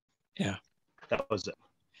 years. Yeah. That was it.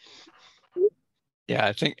 Yeah,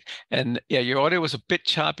 I think, and yeah, your audio was a bit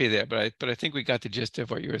choppy there, but I think we got the gist of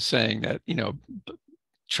what you were saying, that,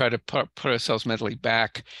 try to put ourselves mentally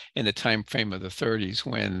back in the time frame of the 30s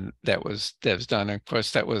when that was done. And of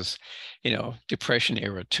course, that was, Depression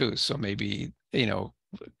era too. So maybe,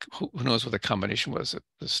 who knows what the combination was,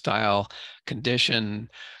 the style, condition,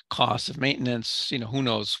 cost of maintenance, who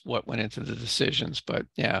knows what went into the decisions. But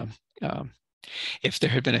yeah, if there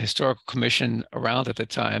had been a historical commission around at the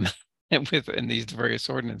time and in these various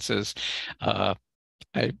ordinances, I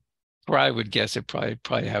would guess it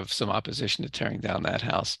probably have some opposition to tearing down that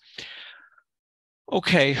house.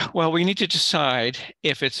 Okay, well, we need to decide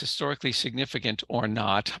if it's historically significant or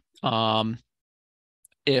not.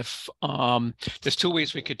 If there's 2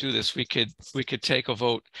 ways we could do this. We could take a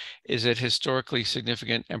vote. Is it historically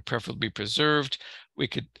significant and preferably preserved? We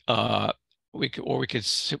could we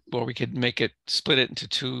could make it, split it into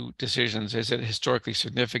two decisions. Is it historically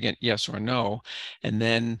significant, yes or no? And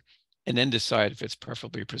then decide if it's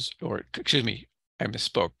preferably, or excuse me, I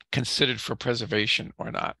misspoke, considered for preservation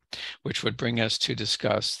or not, which would bring us to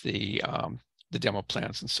discuss the demo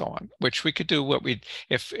plans and so on, which we could do what we,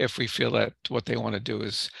 if we feel that what they want to do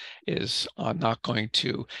is not going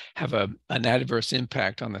to have an adverse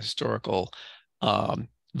impact on the historical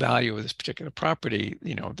value of this particular property,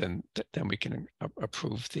 you know, then we can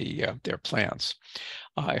approve their plans.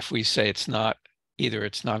 If we say it's not, either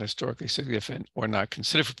it's not historically significant or not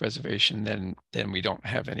considered for preservation, then we don't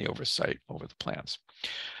have any oversight over the plans.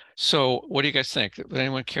 So what do you guys think? Would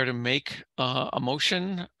anyone care to make a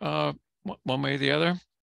motion one way or the other?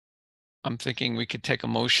 I'm thinking we could take a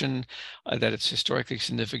motion that it's historically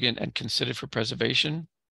significant and considered for preservation.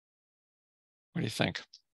 What do you think?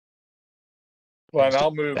 Glenn,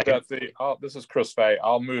 I'll move that this is Chris Fay.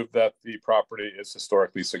 I'll move that the property is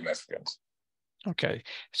historically significant. Okay,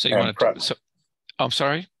 so you want to, I'm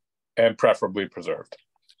sorry? And preferably preserved.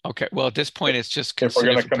 Okay, well, at this point, it's just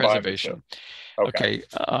considered for preservation. Okay,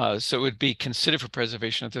 so it would be considered for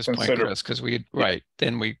preservation at this point, Chris, because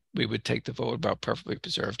then we would take the vote about preferably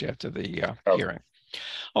preserved after the hearing.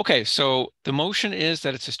 Okay, so the motion is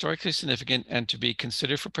that it's historically significant and to be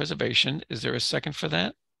considered for preservation. Is there a second for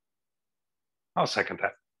that? I'll second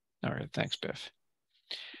that. All right, thanks, Biff.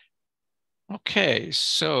 Okay,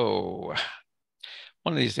 so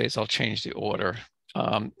one of these days I'll change the order.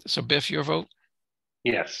 So Biff, your vote?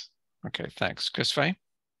 Yes. Okay, thanks. Chris Fay?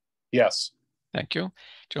 Yes. Thank you.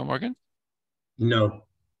 Joe Morgan? No.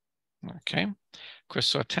 Okay.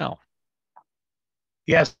 Chris Sautel?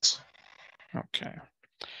 Yes. Okay.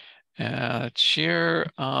 Chair,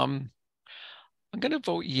 I'm going to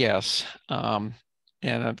vote yes, and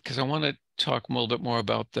because I want to talk a little bit more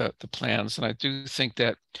about the plans, and I do think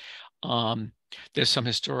that there's some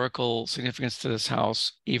historical significance to this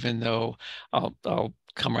house, even though I'll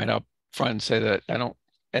come right up front and say that I don't,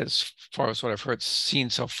 as far as what I've heard seen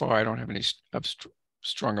so far, I don't have any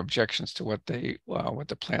strong objections to what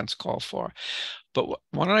the plans call for. But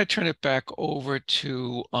why don't I turn it back over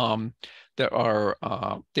to the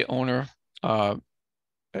owner,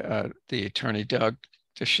 the attorney Doug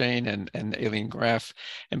DeShane and Aileen Graff.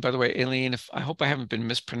 And by the way, Aileen, I hope I haven't been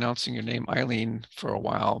mispronouncing your name, Eileen, for a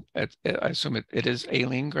while. I assume it is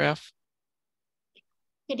Aileen Graff.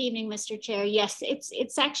 Good evening, Mr. Chair. Yes,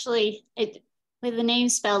 it's actually with the name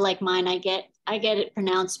spelled like mine. I get it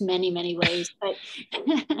pronounced many ways, but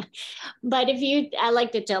but I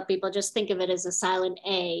like to tell people, just think of it as a silent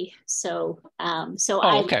A. So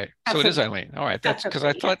okay. So it is Eileen. All right, that's because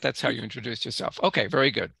I thought that's how you introduced yourself. Okay,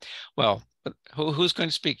 very good. Well, who's going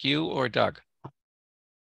to speak, you or Doug?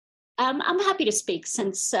 I'm happy to speak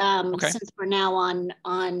since we're now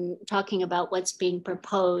on talking about what's being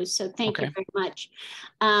proposed. So thank you very much.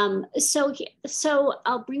 So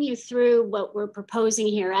I'll bring you through what we're proposing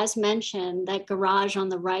here. As mentioned, that garage on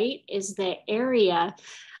the right is the area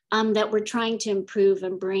that we're trying to improve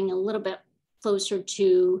and bring a little bit closer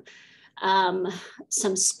to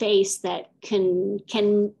some space that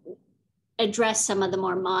can address some of the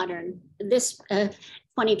more modern,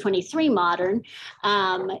 2023 modern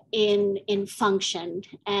in function.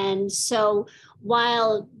 And so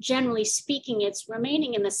while generally speaking, it's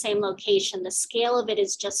remaining in the same location, the scale of it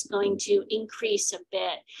is just going to increase a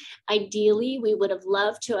bit. Ideally, we would have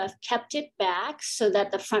loved to have kept it back so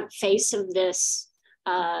that the front face of this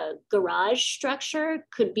garage structure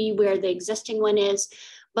could be where the existing one is,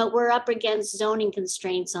 but we're up against zoning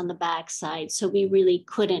constraints on the backside. So we really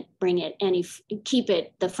couldn't keep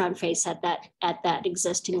it the front face at that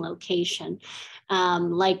existing location.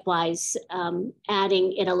 Likewise,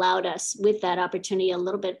 adding, it allowed us with that opportunity a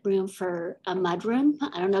little bit room for a mudroom.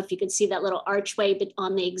 I don't know if you could see that little archway, but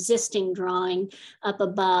on the existing drawing up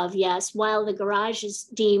above, yes, while the garage is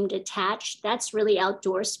deemed attached, that's really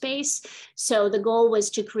outdoor space. So the goal was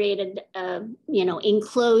to create a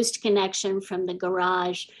enclosed connection from the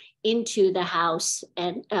garage into the house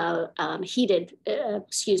and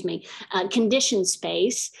conditioned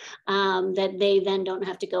space that they then don't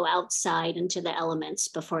have to go outside into the elements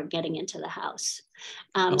before getting into the house.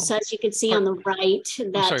 So as you can see on the right,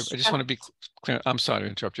 I'm sorry, I just want to be clear. I'm sorry to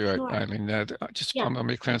interrupt you. Sure. I mean, I'm going to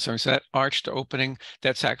be clear on something. So that arched opening,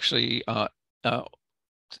 that's actually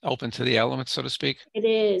open to the elements, so to speak? It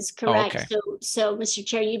is, correct. Okay. So Mr.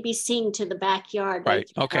 Chair, you'd be seeing to the backyard.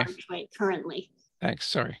 Right, okay. Currently. Thanks,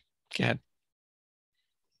 sorry. Go ahead.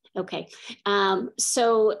 Okay,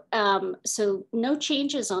 so no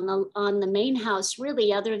changes on the main house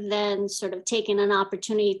really, other than sort of taking an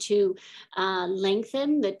opportunity to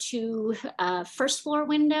lengthen the two first floor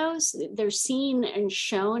windows. They're seen and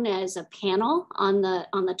shown as a panel on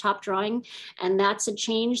the top drawing, and that's a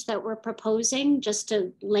change that we're proposing, just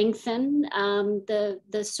to lengthen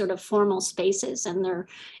the sort of formal spaces and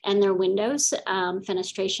their windows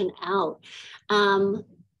fenestration out.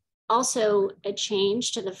 Also, a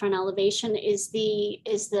change to the front elevation is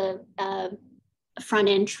the front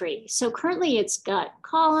entry. So currently it's got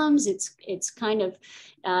columns. It's kind of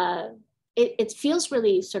it feels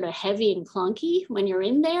really sort of heavy and clunky when you're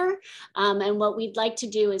in there. And what we'd like to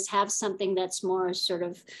do is have something that's more sort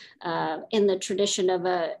of in the tradition of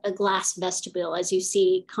a glass vestibule, as you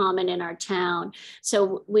see common in our town.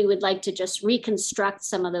 So we would like to just reconstruct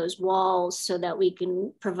some of those walls so that we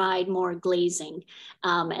can provide more glazing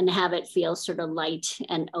and have it feel sort of light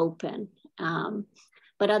and open.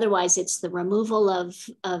 But otherwise, it's the removal of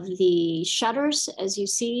the shutters, as you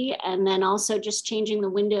see, and then also just changing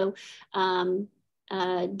the window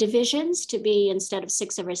divisions to be, instead of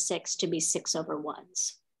 6/6, to be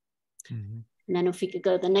 6/1s. Mm-hmm. And then if we could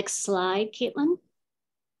go to the next slide, Caitlin.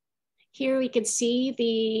 Here we could see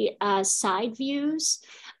the side views.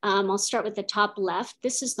 I'll start with the top left.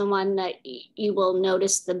 This is the one that you will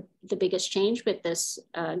notice the biggest change with this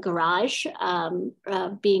garage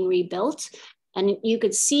being rebuilt. And you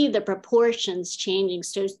could see the proportions changing.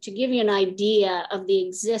 So to give you an idea of the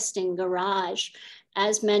existing garage,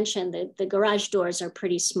 as mentioned, the garage doors are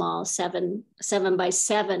pretty small, 7 by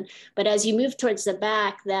 7. But as you move towards the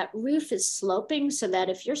back, that roof is sloping so that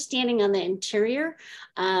if you're standing on the interior,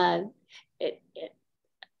 I'm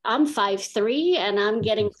 5'3" and I'm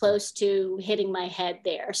getting close to hitting my head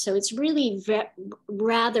there. So it's really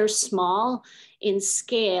rather small in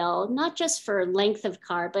scale, not just for length of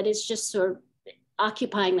car, but it's just sort of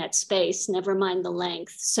occupying that space, never mind the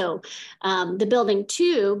length. So the building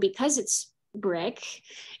too, because it's brick,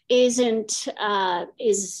 is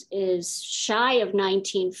shy of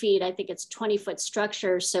 19 feet. I think it's 20-foot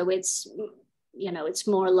structure. So it's, it's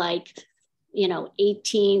more like,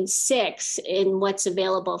 18.6 in what's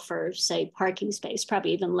available for, say, parking space,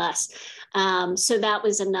 probably even less. So that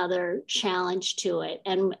was another challenge to it.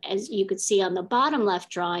 And as you could see on the bottom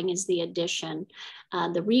left drawing is the addition,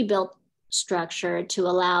 the rebuilt structure to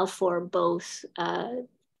allow for both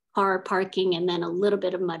car parking and then a little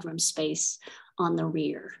bit of mudroom space on the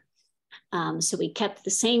rear. So we kept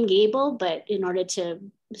the same gable, but in order to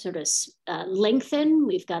sort of lengthen,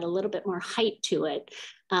 we've got a little bit more height to it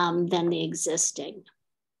than the existing.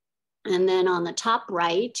 And then on the top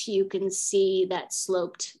right, you can see that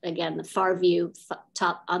sloped, again, the far view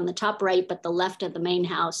on the top right, but the left of the main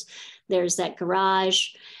house, there's that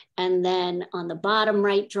garage. And then on the bottom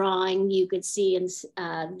right drawing, you could see in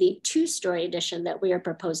the 2-story addition that we are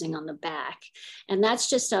proposing on the back. And that's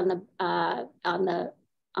just on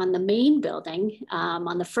the main building.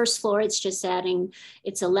 On the first floor, it's just adding,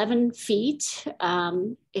 it's 11 feet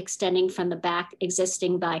extending from the back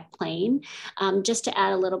existing back plane, just to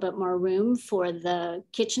add a little bit more room for the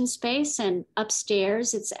kitchen space. And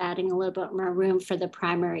upstairs, it's adding a little bit more room for the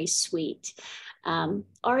primary suite.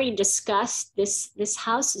 Already discussed, this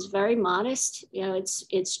house is very modest.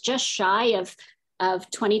 It's just shy of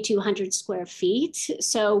 2,200 square feet.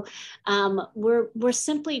 So we're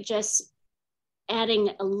simply just adding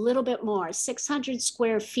a little bit more, 600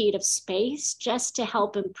 square feet of space, just to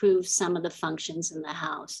help improve some of the functions in the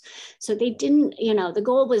house. So they didn't, the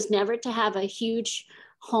goal was never to have a huge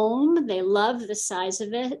home. They love the size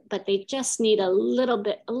of it, but they just need a little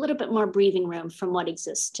bit more breathing room from what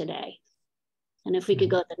exists today. And if we could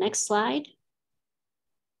go to the next slide.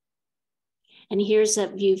 And here's a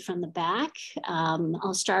view from the back.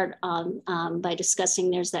 I'll start by discussing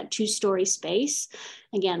there's that 2-story space.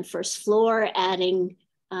 Again, first floor, adding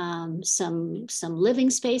some living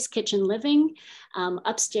space, kitchen living.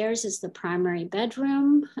 Upstairs is the primary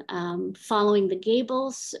bedroom. Following the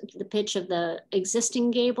gables, the pitch of the existing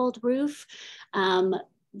gabled roof.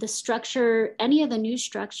 The structure, any of the new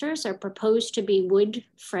structures are proposed to be wood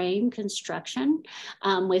frame construction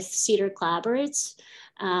with cedar clapboards.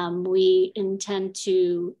 We intend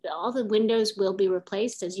to, all the windows will be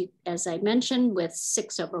replaced, as I mentioned, with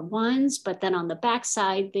 6/1s, but then on the back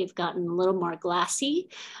side, they've gotten a little more glassy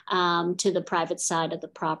to the private side of the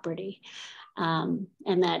property. And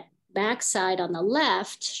that back side on the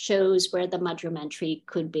left shows where the mudroom entry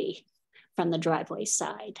could be from the driveway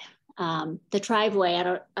side. The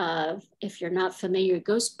driveway, if you're not familiar,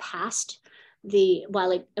 goes past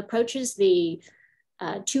while it approaches the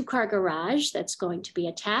two-car garage that's going to be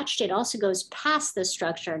attached. It also goes past the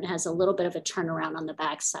structure and has a little bit of a turnaround on the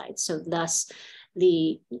backside. So thus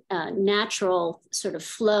the natural sort of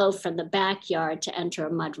flow from the backyard to enter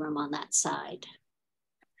a mudroom on that side.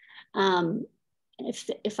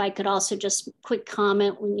 If I could also just quick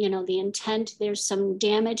comment, you know, the intent, there's some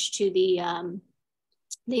damage to the,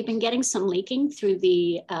 they've been getting some leaking through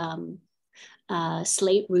the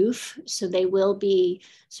slate roof. So they will be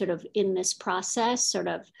sort of in this process, sort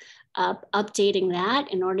of updating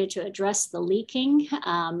that in order to address the leaking.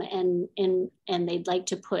 And they'd like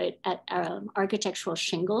to put architectural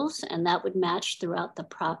shingles, and that would match throughout the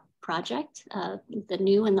project, the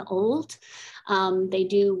new and the old. They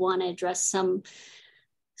do want to address some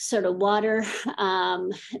sort of water.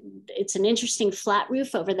 It's an interesting flat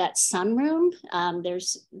roof over that sunroom.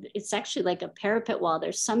 It's actually like a parapet wall.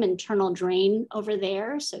 There's some internal drain over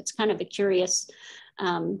there. So it's kind of a curious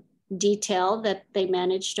detail that they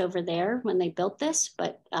managed over there when they built this,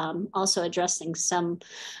 but also addressing some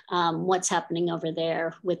what's happening over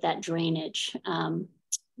there with that drainage.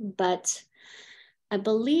 But I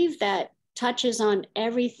believe that touches on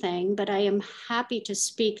everything, but I am happy to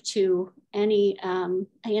speak to any,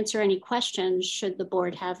 answer any questions should the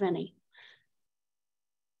board have any.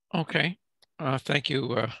 Okay, thank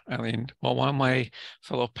you, Eileen. Well, while my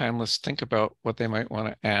fellow panelists think about what they might want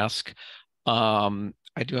to ask, I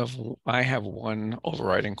have one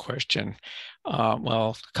overriding question.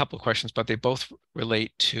 Well, a couple of questions, but they both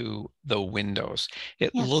relate to the windows.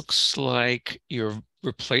 It Yes. looks like you're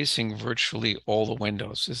replacing virtually all the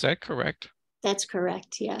windows. Is that correct? That's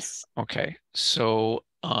correct, yes. Okay, so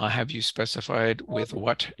have you specified with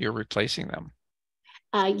what you're replacing them?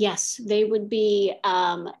 Yes, they would be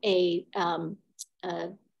a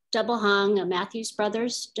double hung, a Matthews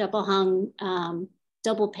Brothers double hung,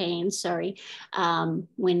 double pane, sorry,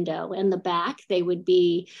 window. In the back, they would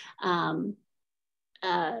be,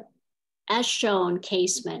 as shown,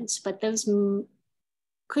 casements, but those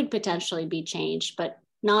could potentially be changed, but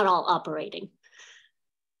not all operating.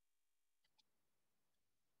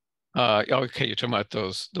 Okay, you're talking about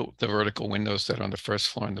those, the vertical windows that are on the first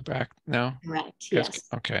floor in the back now? Correct, yes.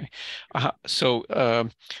 Okay.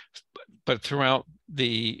 But throughout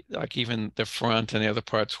the, like even the front and the other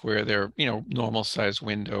parts where they're, you know, normal size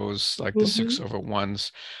windows, like the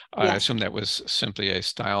 6/1s, I assume that was simply a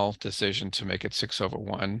style decision to make it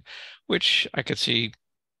 6/1, which I could see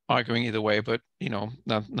arguing either way, but you know,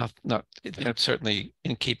 it's certainly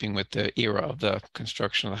in keeping with the era of the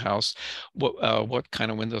construction of the house. What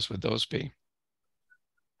kind of windows would those be?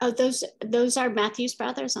 Oh, those are Matthews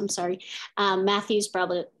Brothers. I'm sorry, Matthews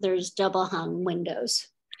Brothers double hung windows.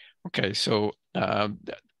 Okay, so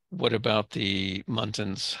what about the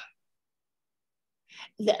Muntins?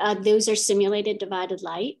 Those are simulated divided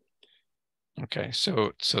light. Okay,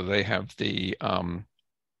 so they have the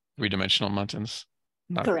three-dimensional Muntins,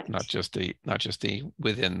 Correct. not just the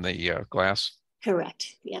within the glass.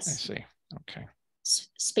 Correct. Yes. I see. Okay.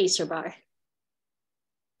 Spacer bar.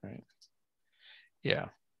 Right. Yeah.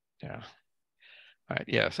 Yeah. All right.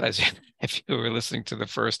 Yes. If you were listening to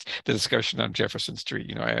the discussion on Jefferson Street,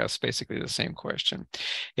 you know, I asked basically the same question.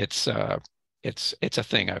 It's a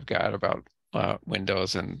thing I've got about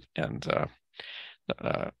windows and the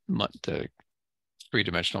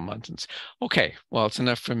three-dimensional Muntins. Okay. Well, it's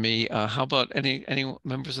enough for me. How about any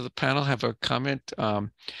members of the panel have a comment? I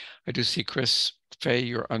do see Chris Fay,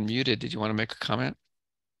 you're unmuted. Did you want to make a comment?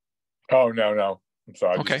 Oh, no. I'm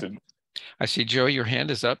sorry. I Okay. just didn't. I see Joe, your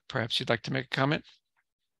hand is up. Perhaps you'd like to make a comment?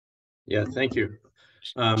 Yeah, thank you.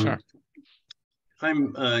 Sure.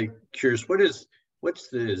 I'm curious, what's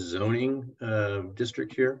the zoning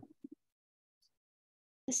district here?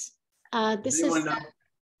 This is.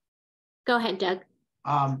 Go ahead, Doug.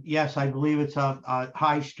 Yes, I believe it's a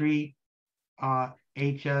High Street,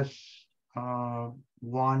 HS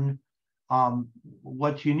 1.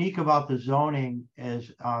 What's unique about the zoning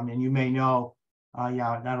is, and you may know,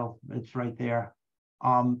 it's right there.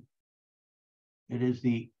 It is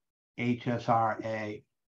the HSRA,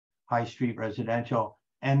 High Street Residential.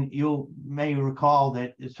 And you may recall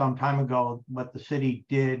that some time ago, what the city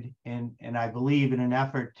did, and I believe in an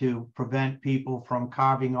effort to prevent people from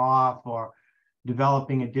carving off or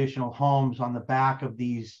developing additional homes on the back of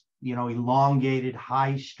these, you know, elongated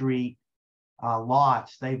high street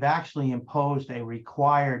lots, they've actually imposed a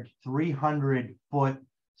required 300-foot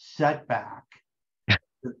setback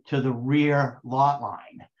to the rear lot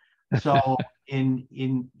line. So in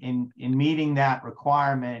meeting that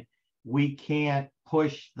requirement, we can't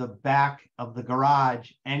push the back of the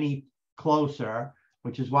garage any closer,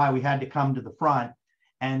 which is why we had to come to the front.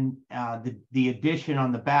 and the addition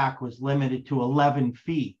on the back was limited to 11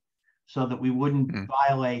 feet so that we wouldn't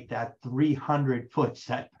violate that 300-foot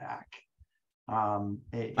setback.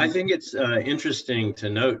 I think it's interesting to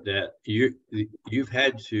note that you've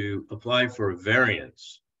had to apply for a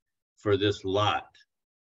variance for this lot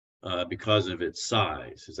because of its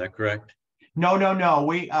size. Is that correct? No.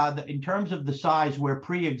 We in terms of the size, we're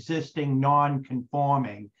pre-existing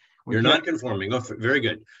non-conforming. You're non-conforming. Oh, very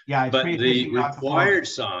good. Yeah, but the required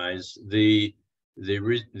size, the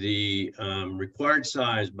required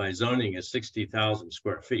size by zoning is 60,000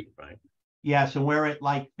 square feet, right? Yeah, so we're at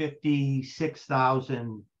like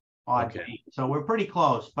 56,000 odd feet. So we're pretty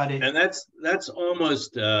close, but and that's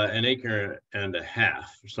almost an acre and a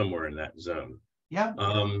half, somewhere in that zone. Yeah.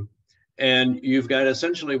 And you've got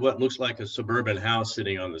essentially what looks like a suburban house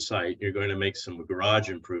sitting on the site. You're going to make some garage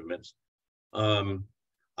improvements. I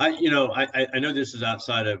know this is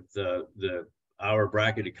outside of our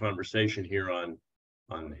bracketed conversation here on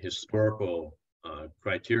historical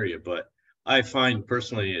criteria, but I find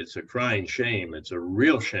personally it's a crying shame. It's a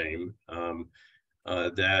real shame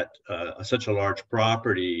that such a large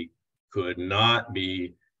property could not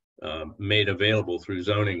be made available through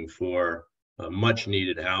zoning for much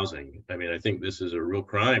needed housing. I mean, I think this is a real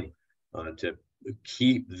crime to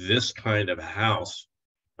keep this kind of house,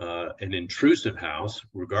 an intrusive house,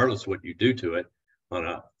 regardless of what you do to it, on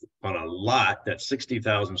a lot that's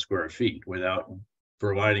 60,000 square feet without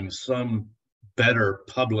providing some better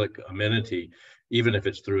public amenity, even if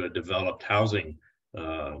it's through a developed housing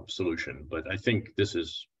solution. But I think this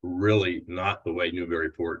is really not the way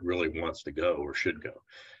Newburyport really wants to go or should go.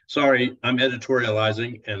 Sorry, I'm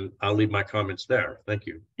editorializing, and I'll leave my comments there. Thank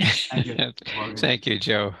you. Thank you, Thank you,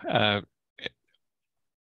 Joe.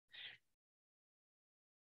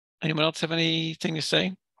 Anyone else have anything to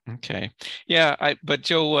say? Okay. Yeah, but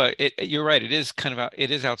Joe, you're right. It is kind of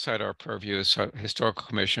it is outside our purview as historical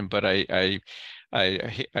commission, but I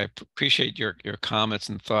appreciate your comments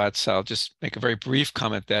and thoughts. I'll just make a very brief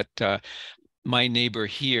comment that my neighbor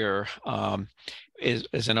here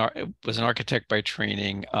was an architect by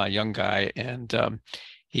training, a young guy, and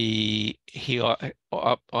he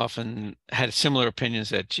often had similar opinions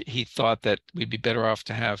that he thought that we'd be better off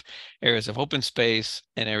to have areas of open space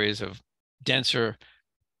and areas of denser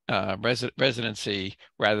residency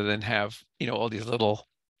rather than have all these little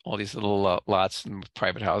lots and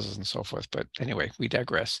private houses and so forth. But anyway, we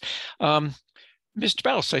digress. Mr.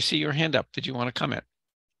 Baus, I see your hand up. Did you want to comment?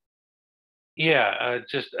 Yeah,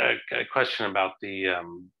 just a question about the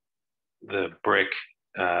brick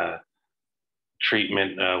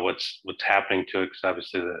treatment. What's happening to it? Because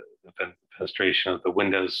obviously the fenestration of the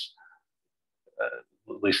windows,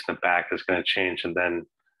 at least in the back, is going to change. And then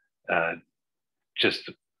just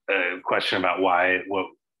a question about what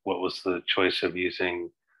was the choice of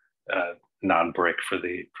using non-brick for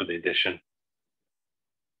the addition?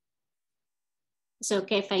 Is it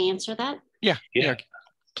okay if I answer that? Yeah,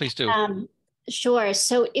 please do. Sure.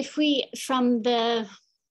 So if we, from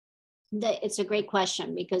it's a great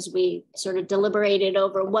question because we sort of deliberated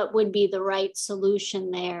over what would be the right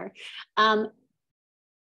solution there. As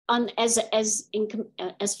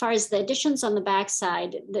far as the additions on the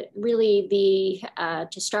backside,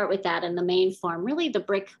 to start with that in the main form, really the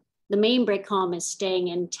main brick home is staying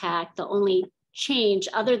intact. The only change,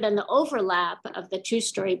 other than the overlap of the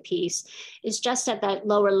two-story piece, is just at that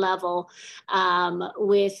lower level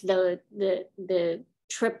with the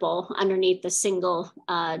triple underneath the single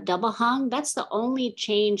double hung. That's the only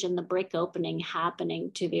change in the brick opening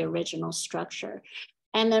happening to the original structure.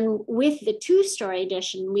 And then with the two-story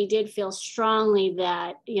addition, we did feel strongly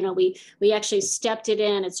that, we actually stepped it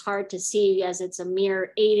in. It's hard to see as it's a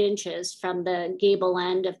mere 8 inches from the gable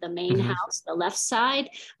end of the main house, the left side,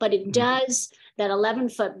 but it does, that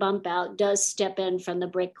 11-foot bump out does step in from the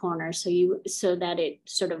brick corner. So that it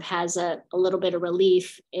sort of has a little bit of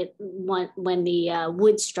relief when the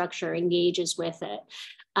wood structure engages with it.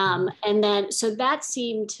 And then, so that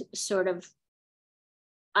seemed sort of,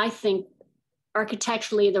 I think,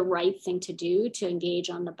 architecturally the right thing to do to engage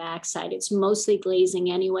on the backside. It's mostly glazing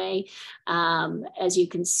anyway, as you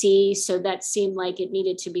can see. So that seemed like it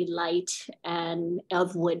needed to be light and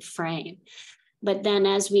of wood frame. But then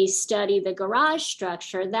as we study the garage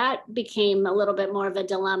structure, that became a little bit more of a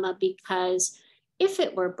dilemma because if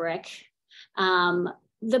it were brick,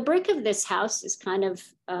 the brick of this house is kind of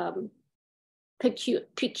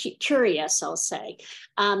curious, I'll say.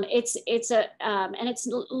 And it's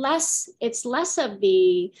less of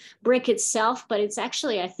the brick itself, but it's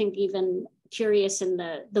actually, I think, even curious in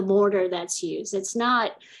the mortar that's used. It's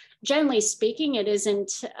not, generally speaking, it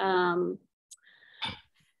isn't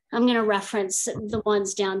I'm going to reference the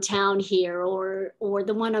ones downtown here, or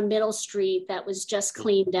the one on Middle Street that was just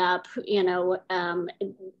cleaned up. You know,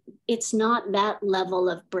 it's not that level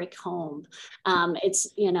of brick home. It's,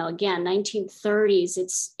 you know, again, 1930s.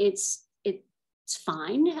 It's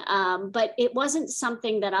fine, but it wasn't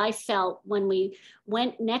something that I felt when we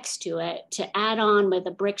went next to it to add on with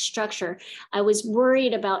a brick structure. I was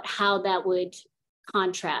worried about how that would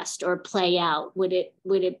contrast or play out. Would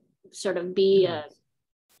it sort of be a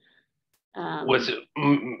was it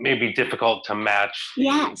maybe difficult to match?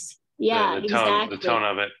 Yes, yeah, exactly. The tone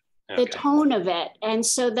of it. Okay. The tone of it. And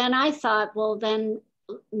so then I thought, well, then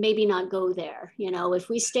maybe not go there. You know, if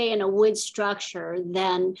we stay in a wood structure,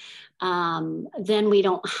 then we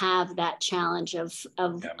don't have that challenge of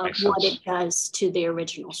what it does to the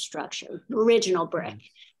original structure, original brick.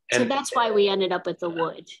 So that's why we ended up with the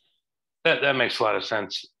wood. That makes a lot of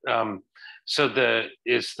sense. So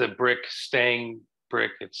is the brick staying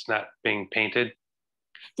brick? It's not being painted?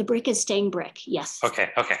 The brick is staying brick, yes. Okay,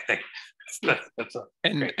 thank you.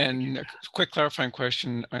 And a quick clarifying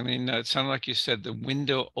question. I mean, it sounded like you said the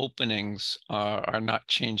window openings are not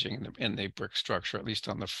changing in the brick structure, at least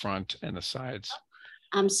on the front and the sides.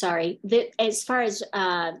 I'm sorry. As far as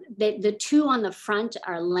the two on the front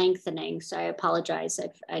are lengthening, so I apologize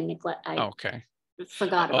if I neglect. Okay.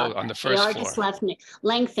 Forgot about on that. The first they are floor. Just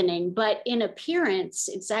lengthening, but in appearance,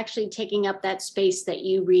 it's actually taking up that space that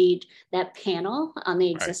you read that panel on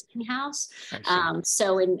the existing house.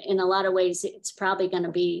 So in a lot of ways, it's probably going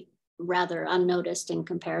to be rather unnoticed in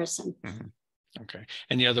comparison. Mm-hmm. Okay.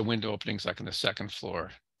 And the other window openings, like on the second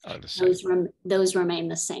floor, are the same. Those remain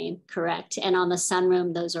the same, correct. And on the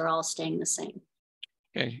sunroom, those are all staying the same.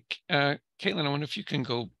 Okay. Caitlin, I wonder if you can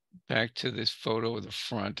go back to this photo of the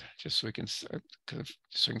front, just so we can see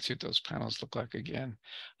what those panels look like again.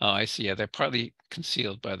 I see. Yeah, they're partly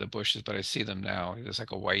concealed by the bushes, but I see them now. There's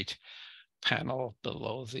like a white panel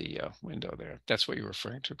below the window there. That's what you're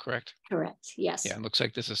referring to, correct? Correct. Yes. Yeah, it looks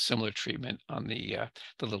like there's a similar treatment on the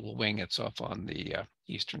little wing that's off on the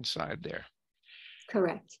eastern side there.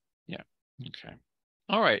 Correct. Yeah. Okay.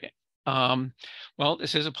 All right. Well,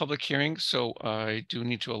 this is a public hearing, so I do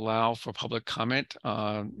need to allow for public comment.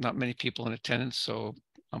 Not many people in attendance, so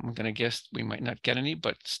I'm going to guess we might not get any,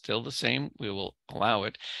 but still the same, we will allow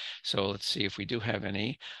it. So let's see if we do have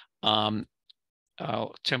any. I'll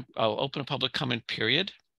open a public comment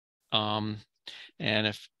period. And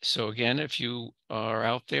if you are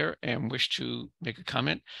out there and wish to make a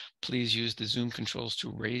comment, please use the Zoom controls to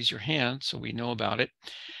raise your hand so we know about it,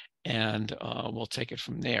 and we'll take it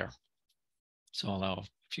from there. So I'll allow a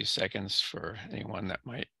few seconds for anyone that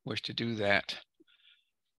might wish to do that.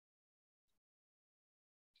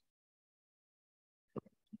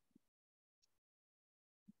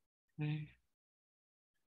 Okay.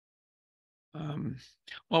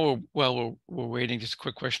 While we're waiting, just a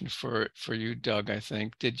quick question for you, Doug. I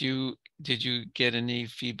think did you get any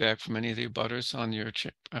feedback from any of the abutters on your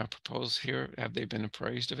proposal here? Have they been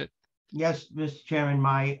appraised of it? Yes, Mr. Chairman,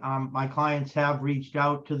 my clients have reached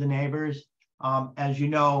out to the neighbors. As you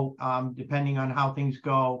know, depending on how things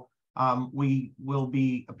go, we will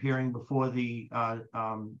be appearing before the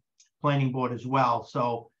planning board as well.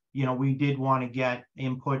 So, you know, we did want to get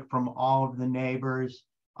input from all of the neighbors.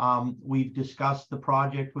 We've discussed the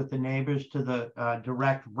project with the neighbors to the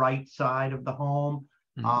direct right side of the home.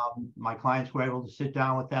 Mm-hmm. My clients were able to sit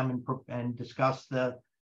down with them and discuss the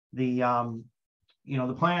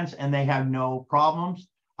plans, and they had no problems.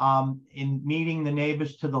 In meeting the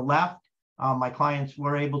neighbors to the left, my clients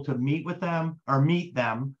were able to meet them.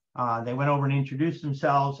 They went over and introduced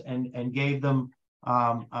themselves and gave them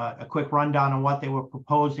a quick rundown on what they were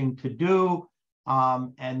proposing to do.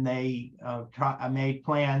 And they made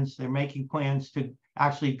plans. They're making plans to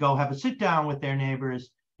actually go have a sit down with their neighbors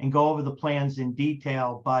and go over the plans in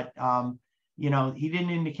detail. But they didn't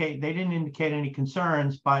indicate any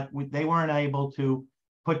concerns, but they weren't able to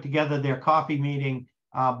put together their coffee meeting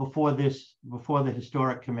before the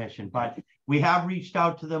Historic Commission. But we have reached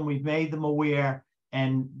out to them. We've made them aware.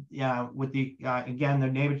 And again, the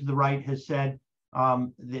neighbor to the right has said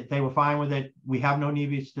that they were fine with it. We have no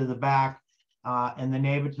neighbors to the back. And the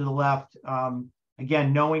neighbor to the left,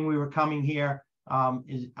 again, knowing we were coming here,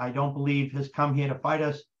 I don't believe has come here to fight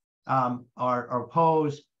us or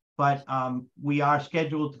oppose. But we are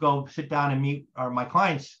scheduled to go sit down and meet, or my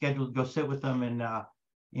client's scheduled to go sit with them and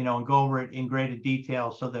and go over it in greater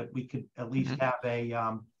detail so that we could at least have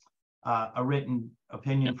a written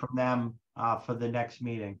opinion from them for the next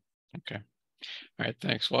meeting. Okay. All right,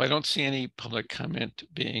 thanks. Well, I don't see any public comment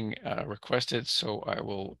being requested, so I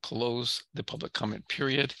will close the public comment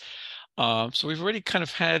period. So we've already kind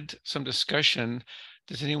of had some discussion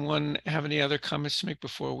Does anyone have any other comments to make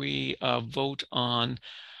before we vote on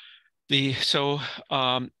the, so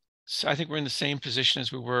I think we're in the same position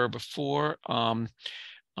as we were before.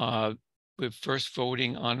 We're first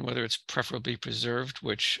voting on whether it's preferably preserved,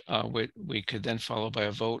 which we could then follow by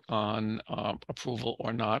a vote on approval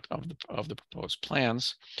or not of the proposed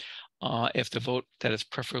plans. If the vote that it's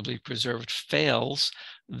preferably preserved fails,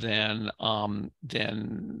 then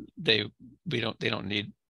then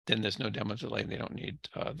there's no demo delay. They don't need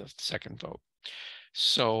the second vote.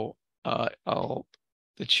 So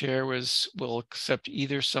the chair will accept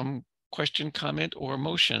either some question, comment, or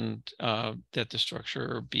motion that the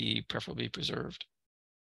structure be preferably preserved.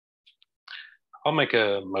 I'll make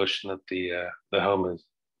a motion that the home is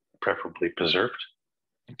preferably preserved.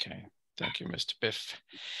 Okay, thank you, Mr. Biff.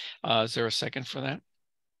 Is there a second for that?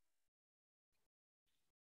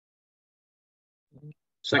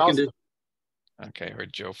 Seconded. Okay, I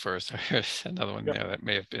heard Joe first. I heard another one there. That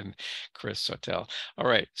may have been Chris Sautel. All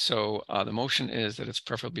right, so the motion is that it's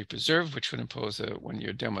preferably preserved, which would impose a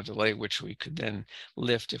 1-year demo delay, which we could then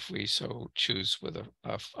lift if we so choose with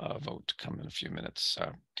a vote to come in a few minutes.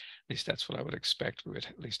 At least that's what I would expect. We would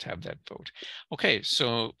at least have that vote. Okay,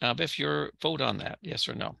 so Biff, your vote on that, yes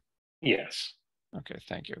or no? Yes. Okay,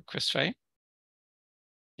 thank you. Chris Fay?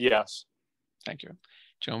 Yes. Thank you.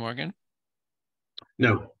 Joe Morgan?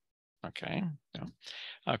 No. Okay,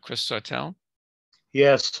 no. Chris Sautel?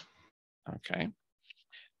 Yes. Okay.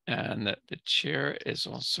 And the chair is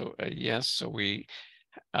also a yes. So we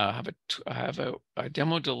have a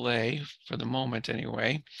demo delay for the moment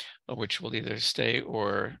anyway, which will either stay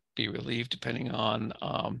or be relieved depending on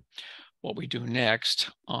what we do next.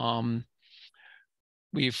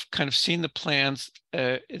 We've kind of seen the plans.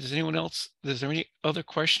 Is there any other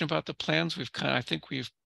question about the plans? I think we've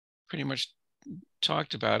pretty much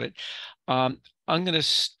talked about it. I'm going to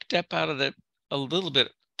step out of that a little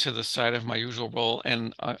bit to the side of my usual role.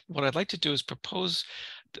 And what I'd like to do is propose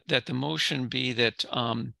that the motion be that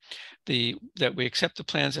that we accept the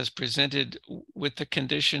plans as presented with the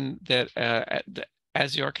condition that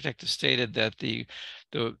as the architect has stated, that the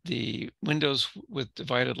windows with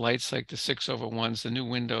divided lights like the 6/1s, the new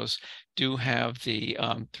windows do have the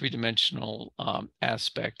three-dimensional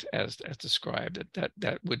aspect as described.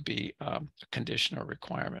 That would be a condition or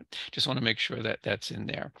requirement. Just want to make sure that that's in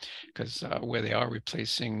there, because where they are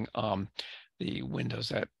replacing the windows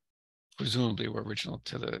that presumably were original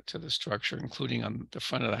to the structure, including on the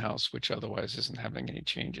front of the house, which otherwise isn't having any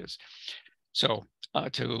changes. So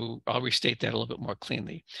I'll restate that a little bit more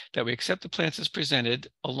cleanly, that we accept the plans as presented,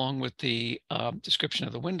 along with the description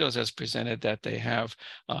of the windows as presented, that they have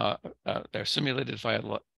their simulated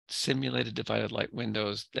divided light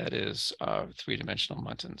windows, that is three-dimensional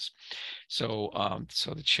muntins. So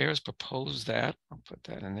so the chair has proposed that. I'll put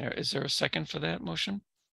that in there. Is there a second for that motion?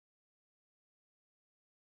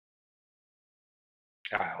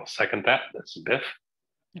 I'll second that. That's Biff.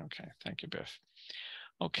 Okay, thank you, Biff.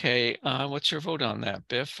 Okay, what's your vote on that,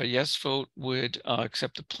 Biff? A yes vote would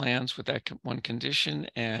accept the plans with that one condition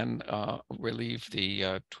and relieve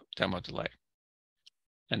the demo delay.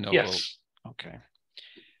 And no vote. Okay.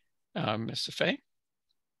 Mr. Fay?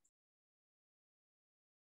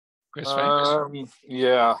 Chris Fay?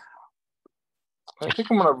 Yeah. I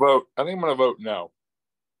think I'm gonna vote no.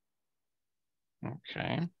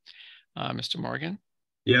 Okay. Mr. Morgan?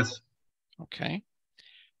 Yes. Okay.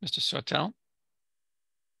 Mr. Sautel?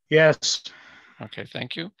 Yes. Okay,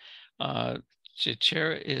 thank you. The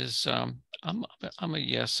chair is I'm a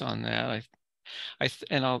yes on that.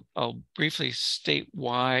 And I'll briefly state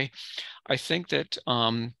why. I think that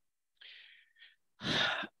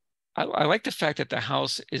I like the fact that the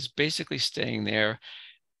house is basically staying there.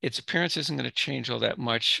 Its appearance isn't going to change all that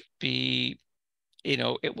much. It's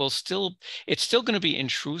still going to be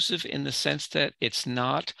intrusive in the sense that it's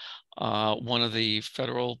not one of the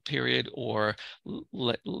federal period or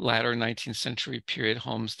latter 19th century period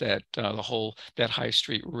homes that that High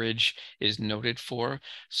Street Ridge is noted for.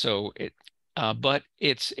 So but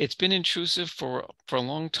it's been intrusive for a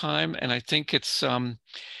long time, and I think it's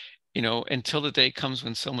until the day comes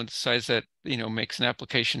when someone decides that, makes an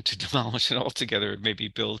application to demolish it altogether, maybe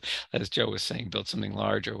build, as Joe was saying, build something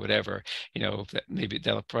large or whatever, that maybe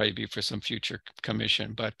that'll probably be for some future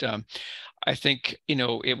commission. But I think,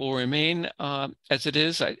 it will remain as it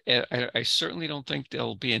is. I certainly don't think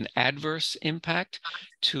there'll be an adverse impact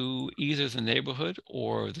to either the neighborhood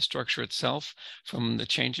or the structure itself from the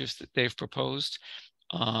changes that they've proposed.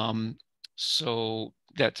 So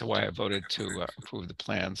that's why I voted to approve the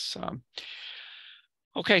plans.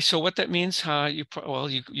 Okay, so what that means, you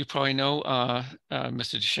probably know,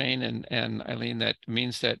 Mr. Duchesne and Eileen, that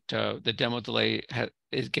means that the demo delay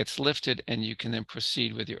it gets lifted, and you can then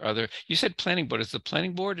proceed with your other. You said planning board. Is the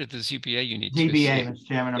planning board or the ZBA you need to see? ZBA, Mr.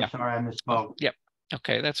 Chairman. I'm Yeah. sorry, I misspoke. Yep.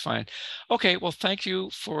 Okay, that's fine. Okay, well, thank you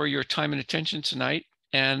for your time and attention tonight,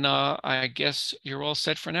 and I guess you're all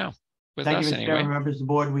set for now. With Thank us, you, Mr. anyway. Chairman, members of the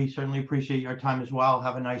board. We certainly appreciate your time as well.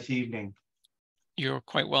 Have a nice evening. You're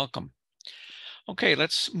quite welcome. Okay,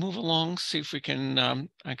 let's move along, see if we can,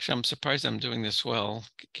 actually, I'm surprised I'm doing this well,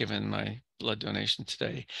 given my blood donation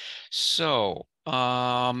today. So,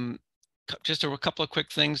 just a couple of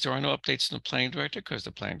quick things. There are no updates from the planning director because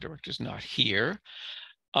the planning director is not here.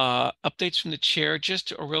 Updates from the chair,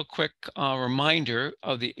 just a real quick reminder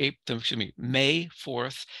of the May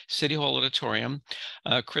 4th City Hall Auditorium.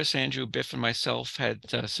 Chris, Andrew, Biff, and myself had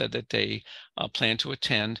said that they plan to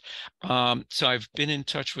attend. So I've been in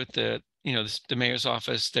touch with the mayor's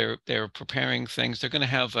office. They're preparing things. They're going to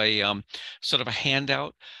have a sort of a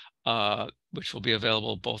handout, which will be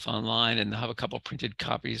available both online, and they'll have a couple printed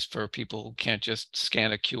copies for people who can't just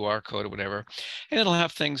scan a QR code or whatever. And it'll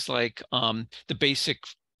have things like the basic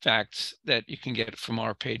facts that you can get from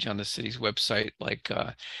our page on the city's website, like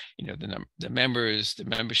the members, the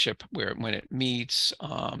membership, when it meets,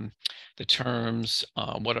 the terms,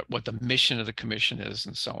 what the mission of the commission is,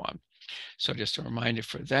 and so on. So just a reminder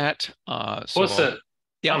for that. I'm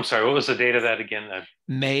sorry, what was the date of that again?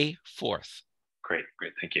 May 4th. Great,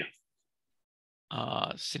 thank you.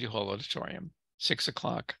 City Hall Auditorium, 6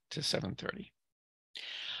 o'clock to 7:30.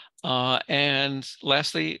 And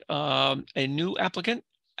lastly, a new applicant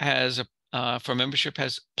for membership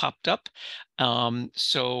has popped up. And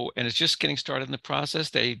it's just getting started in the process.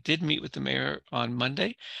 They did meet with the mayor on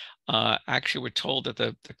Monday. Actually, we're told that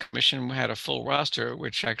the commission had a full roster,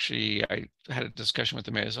 which actually I had a discussion with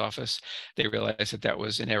the mayor's office. They realized that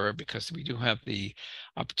was an error because we do have the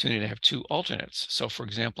opportunity to have 2 alternates. So for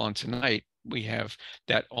example, on tonight, we have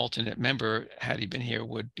that alternate member, had he been here,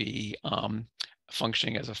 would be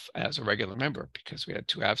functioning as a regular member because we had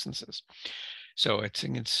 2 absences. So I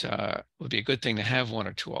think would be a good thing to have 1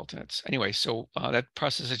 or 2 alternates. Anyway, so that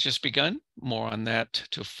process has just begun. More on that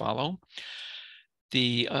to follow.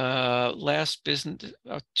 The last business,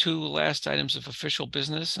 2 last items of official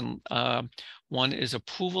business, and one is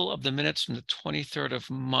approval of the minutes from the 23rd of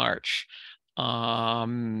March.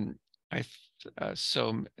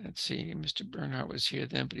 So let's see, Mr. Bernhardt was here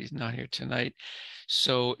then, but he's not here tonight.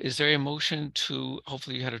 So is there a motion to,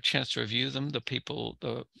 hopefully you had a chance to review them, the people,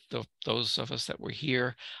 those of us that were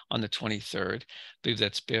here on the 23rd, I believe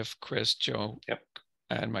that's Biff, Chris, Joe, yep,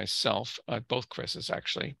 and myself, both Chris's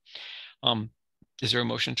actually. Is there a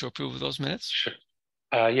motion to approve those minutes? Sure.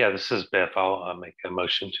 Yeah, this is Biff. I'll make a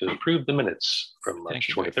motion to approve the minutes from March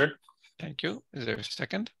 23rd. Thank you. Is there a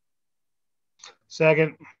second?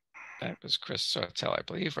 Second. That was Chris Sartell, I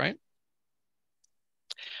believe, right?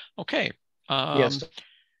 Okay. Yes.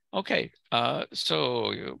 Okay.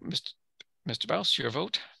 So, Mr. Baus, your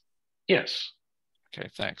vote? Yes. Okay,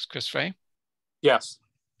 thanks. Chris Fay? Yes.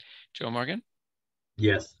 Joe Morgan?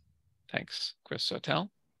 Yes. Thanks. Chris Sartell?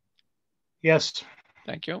 Yes.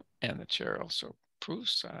 Thank you. And the chair also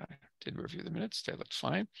approves. I did review the minutes. They looked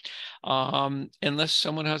fine. Unless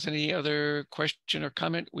someone has any other question or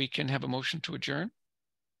comment, we can have a motion to adjourn.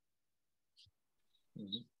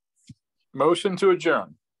 Motion to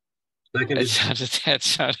adjourn. That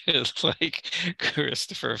sounded like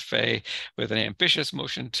Christopher Fay with an ambitious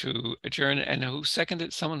motion to adjourn. And who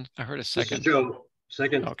seconded? Someone, I heard a second. This is Joe.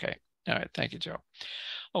 Second. Okay. All right. Thank you, Joe.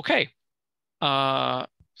 Okay. Mr.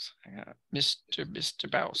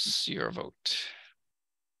 Baus, your vote.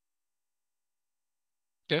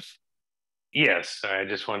 Biff? Yes, I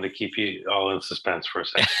just wanted to keep you all in suspense for a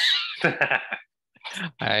second.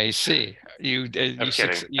 I see. You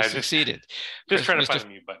succeeded. Just trying to find the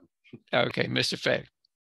mute button. Okay, Mr. Fay.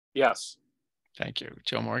 Yes. Thank you.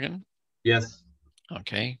 Joe Morgan? Yes.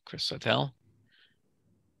 Okay, Chris Sartell?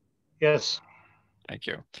 Yes. Thank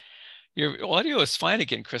you. Your audio is fine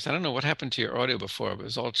again, Chris. I don't know what happened to your audio before. It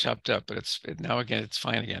was all chopped up, but now again, it's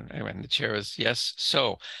fine again. Anyway, and the chair is yes.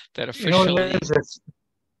 So that officially...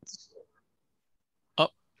 Oh,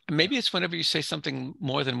 maybe it's whenever you say something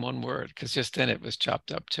more than one word, because just then it was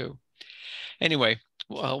chopped up too. Anyway,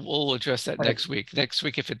 well, we'll address that next week. Next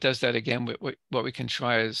week, if it does that again, what we can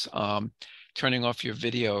try is turning off your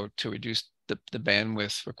video to reduce the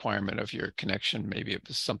bandwidth requirement of your connection. Maybe it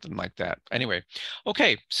was something like that. Anyway,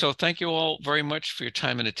 okay. So thank you all very much for your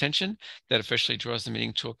time and attention. That officially draws the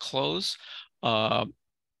meeting to a close.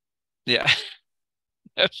 Yeah.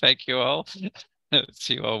 Thank you all.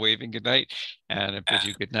 see you all waving good night, and I bid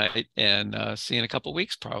you good night, and see you in a couple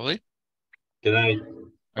weeks probably. Good night.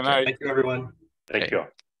 Good night. Thank you, everyone. Thank Okay. you.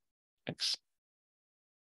 Thanks.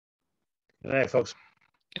 Good night, folks.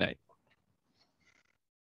 Good night.